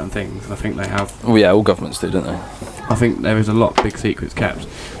certain things. And I think they have. Well, yeah, all governments do, don't they? I think there is a lot of big secrets kept.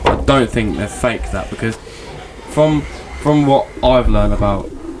 I don't think they've faked that because from what I've learned about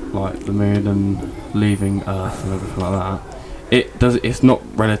like the moon and leaving Earth and everything like that, it's not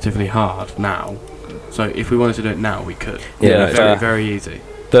relatively hard now. So if we wanted to do it now, we could. Yeah, very, very easy.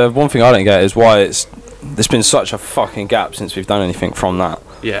 The one thing I don't get is why there's been such a fucking gap since we've done anything from that.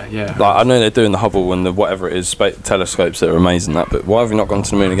 Yeah, yeah. Like, I know they're doing the Hubble and the whatever it is, telescopes that are amazing, but why have we not gone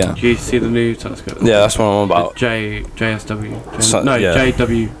to the moon again? Do you see the new telescope? Yeah, that's what I'm on The about. JSW. Yeah.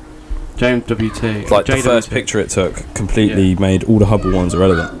 JWT. Like, the JWT. first picture it took completely made all the Hubble ones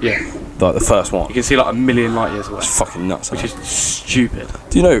irrelevant. Yeah. Like, the first one. You can see like a million light years away. It's fucking nuts. Which is stupid.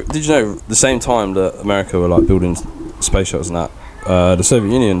 Did you know the same time that America were like building space shuttles and that, the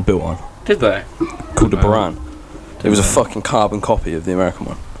Soviet Union built one Did they? called the Buran. It was a fucking carbon copy of the American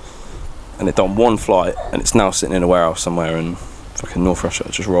one. And it done one flight and it's now sitting in a warehouse somewhere in fucking North Russia,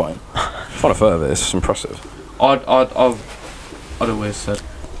 just rotting. Find a photo of it, it's impressive. I'd always said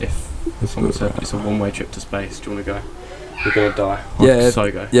if someone said it's a one-way trip to space, do you want to go? you're gonna die.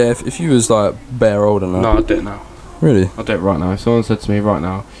 Yeah, if you was like bare old and that. No, I'd do it now. Really? I'll do it right now. If someone said to me right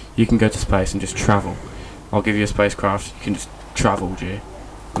now, you can go to space and just travel, I'll give you a spacecraft, you can just travel, G.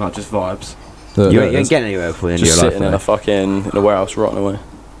 Not just vibes. You ain't getting anywhere before the end of your life. Just sitting in a warehouse rotting away.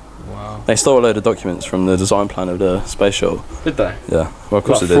 Wow. They stole a load of documents from the design plan of the space shuttle. Did they? Yeah. Well, of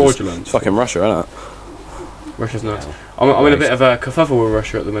course like they did. fraudulent. It's fucking Russia, isn't it? Russia's nuts. I'm in a bit of a kerfuffle with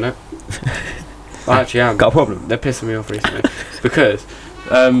Russia at the minute. I actually am. Got a problem? They're pissing me off recently. Because,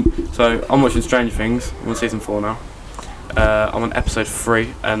 so I'm watching Stranger Things. I'm on season 4 now. I'm on episode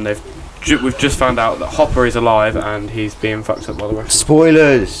 3, and we've just found out that Hopper is alive and he's being fucked up by the Russians.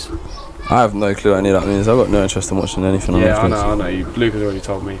 Spoilers! I have no clue what any of that means. I've got no interest in watching anything on Netflix. I know. Luke has already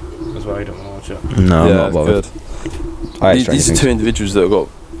told me as well. You don't want to watch it. No, yeah, I'm not bothered. Good. These are two individuals that have got,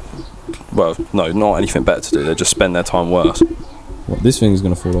 well, no, not anything better to do. They just spend their time worse. What, this thing's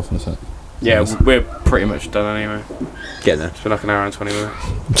going to fall off in a sec? Yeah, we're pretty much done anyway. Getting there. It's been like an hour and 20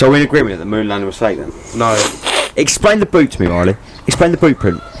 minutes. So we're in agreement that the moon landing was fake then? No. Explain the boot to me, Riley. Explain the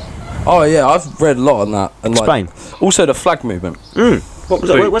blueprint. Oh yeah, I've read a lot on that. And explain. Like, also the flag movement. What was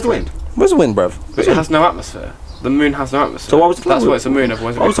that? Where's the wind? Where's the wind, bruv? But it has no atmosphere. The moon has no atmosphere. So why was the flag? That's why it's a moon.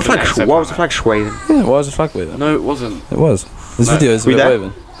 Otherwise, why was the flag swaying? Yeah, why was the flag waving? No, it wasn't. It was. There's videos of it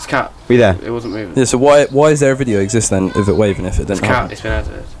waving. It's cat. Were you there? It wasn't moving. Yeah. So why is there a video exist then of it waving if it didn't? It's cat. It's been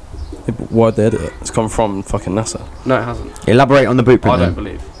edited. Yeah, but why'd they edit it? It's come from fucking NASA. No, it hasn't. Elaborate on the blueprint. I don't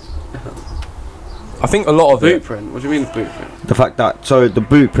believe. I think a lot of blueprint. What do you mean the blueprint? The fact that the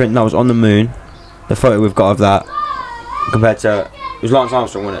blueprint that was on the moon, the photo we've got of that, compared to it was Lance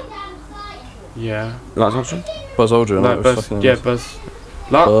Armstrong, wasn't it? Yeah. Lance Armstrong? Buzz Aldrin. No, Buzz. Yeah, Buzz.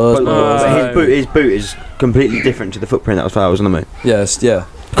 His boot is completely different to the footprint that was on the moon. Yes, yeah.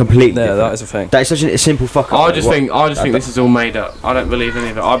 Completely. Yeah, different. that is a thing. That is such a simple fuck up. I just think this is all made up. I don't believe any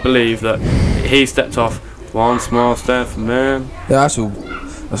of it. I believe that he stepped off one small step for man. Yeah, that's all.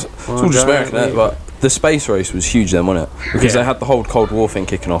 It's all just American, isn't it? But the space race was huge then, wasn't it? Because they had the whole Cold War thing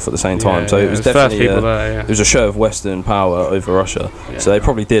kicking off at the same time. So it was definitely it was a show of Western power over Russia. Yeah. So they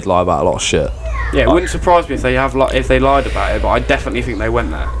probably did lie about a lot of shit. Yeah, it wouldn't surprise me if they lied about it, but I definitely think they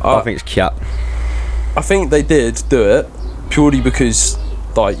went there. I think it's cat. I think they did do it purely because,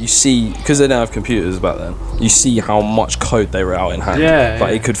 like, you see, because they don't have computers back then, you see how much code they were out in hand. Yeah.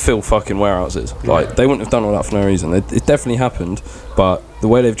 Like, it could fill fucking warehouses. Like, they wouldn't have done all that for no reason. It definitely happened, but the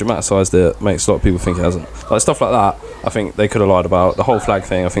way they've dramatised it makes a lot of people think it hasn't. Like, stuff like that, I think they could have lied about. The whole flag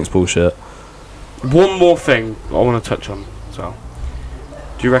thing, I think, is bullshit. One more thing I want to touch on as well.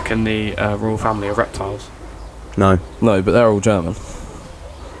 Do you reckon the royal family are reptiles? No. No, but they're all German.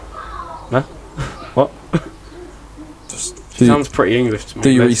 No? What? Sounds pretty English to me.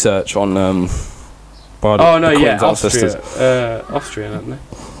 Do your research on Austria. Austrian, aren't they?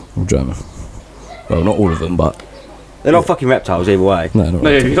 All German. Well, not all of them, but they're not fucking reptiles either way. No,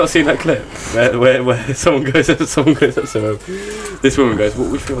 have you not seen that clip where someone goes up to this woman goes, "What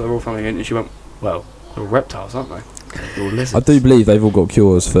we feel about the royal family?" And she went, "Well, they're all reptiles, aren't they? They're all lizards." I do believe they've all got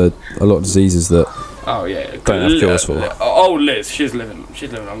cures for a lot of diseases that don't have cures for. Liz, she's living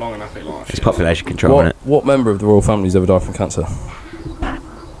a long and happy life. It's population control, isn't it? What member of the royal family's ever died from cancer?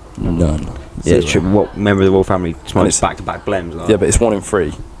 None. Yeah, it's true. What member of the royal family smokes back-to-back blems? Like? Yeah, but it's 1 in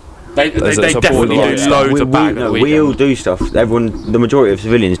 3. They definitely do loads of bag. We all do stuff. The majority of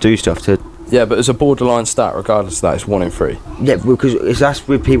civilians do stuff to. Yeah, but it's a borderline stat. Regardless of that, it's 1 in 3. Yeah, because that's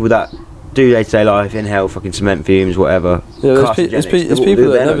with people that do day-to-day life, inhale fucking cement fumes, whatever. Yeah, there's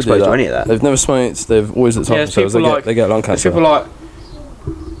people that never do that. To any of that. They've never smoked. They've always looked after themselves. They get lung cancer.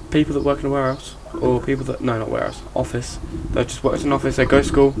 People that work in a warehouse, or people that not warehouse, office. They just work in an office. They go to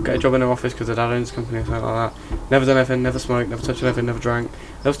school, get a job in an office because their dad owns a company or something like that. Never done anything, never smoked, never touched anything, never drank.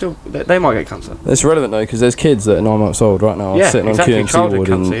 They might get cancer. It's relevant though because there's kids that are 9 months old right now sitting on QMC ward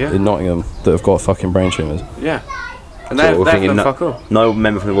in Nottingham that have got fucking brain tumours. Yeah. And they're going to fuck all. No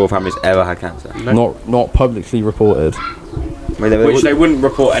member from the royal family has ever had cancer. No. Not publicly reported. Which they wouldn't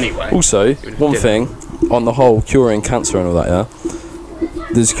report anyway. Also, one thing on the whole curing cancer and all that, yeah.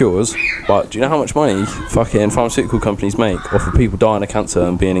 There's cures, but do you know how much money fucking pharmaceutical companies make off of people dying of cancer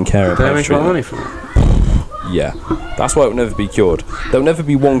and being in care? They make a lot of money from it. Yeah, that's why it will never be cured. There'll never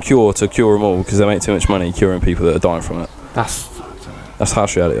be one cure to cure them all because they make too much money curing people that are dying from it. That's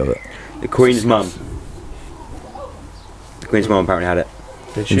harsh reality of it. The Queen's mum. The Queen's mum apparently had it.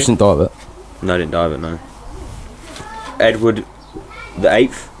 Did she? She didn't die of it. No, didn't die of it. No. Edward the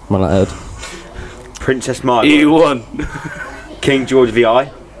 8th. Man like Ed. Princess Margaret. He won. King George VI.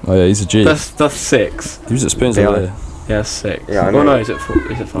 Oh yeah, he's a G. That's 6. He was at Spoons the other day. Yeah, 6. Yeah, I know. Well, no, is it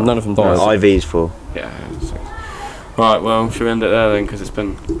 4? Is it 5? None of them died. No, IV's 4. Yeah, 6. Right, well, should we end it there then? Because it's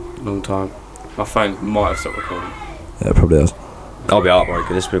been a long time. My phone might have stopped recording. Yeah, it probably has. I'll be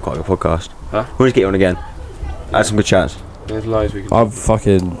heartbroken. This has been quite a good podcast. Huh? We'll just get you on again. Had some good chats. There's loads we can. It's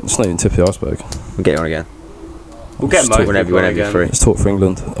not even tip of the iceberg. We'll get you on again. We'll get most whenever you're free. Let's talk for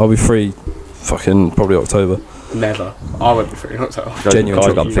England. I'll be free fucking probably October. Never. I won't be free. Not so. Genuine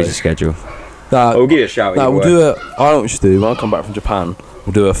I've got a busy schedule. We'll give you a shout. We'll do it. I know what we should do. When I come back from Japan,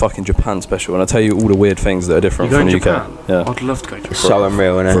 we'll do a fucking Japan special, and I'll tell you all the weird things that are different from the UK. Japan? Yeah, I'd love to go to Japan. It's so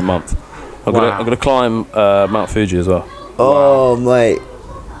unreal, isn't it? For a month. I'm gonna climb Mount Fuji as well. Oh, mate.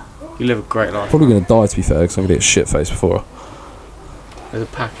 You live a great life. Probably gonna die, to be fair, because I'm gonna get shit faced before. There's a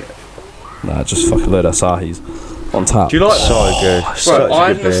packet. Nah, just fucking load of Asahis on tap. Do you like So good. Bro, I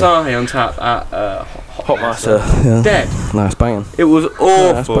had an Asahi on tap at Hotmaster? Yeah. Dead. Nah, it's banging. It was Nah,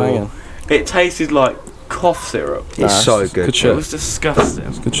 it's awful. banging. It tasted like cough syrup. It's so good. Good It shit. was disgusting.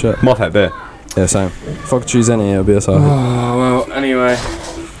 It's good shit. My favourite beer. Yeah, same. If I could choose any, it would be Asahi. Oh, well, anyway.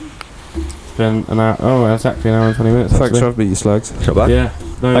 It's been an hour. Oh, it's actually an hour and 20 minutes. Thanks for having me, you slugs. Not bad. Yeah.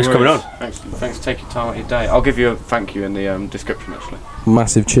 No Thanks for coming worries. on. Thanks for taking time out of your day. I'll give you a thank you in the description, actually.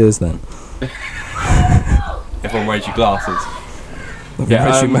 Massive cheers then. Everyone raise your glasses.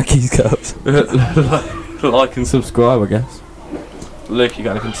 Yeah, Mackey's cups. Like and subscribe, I guess. Luke, you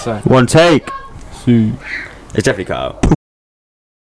got anything to say? One take. It's definitely cut out.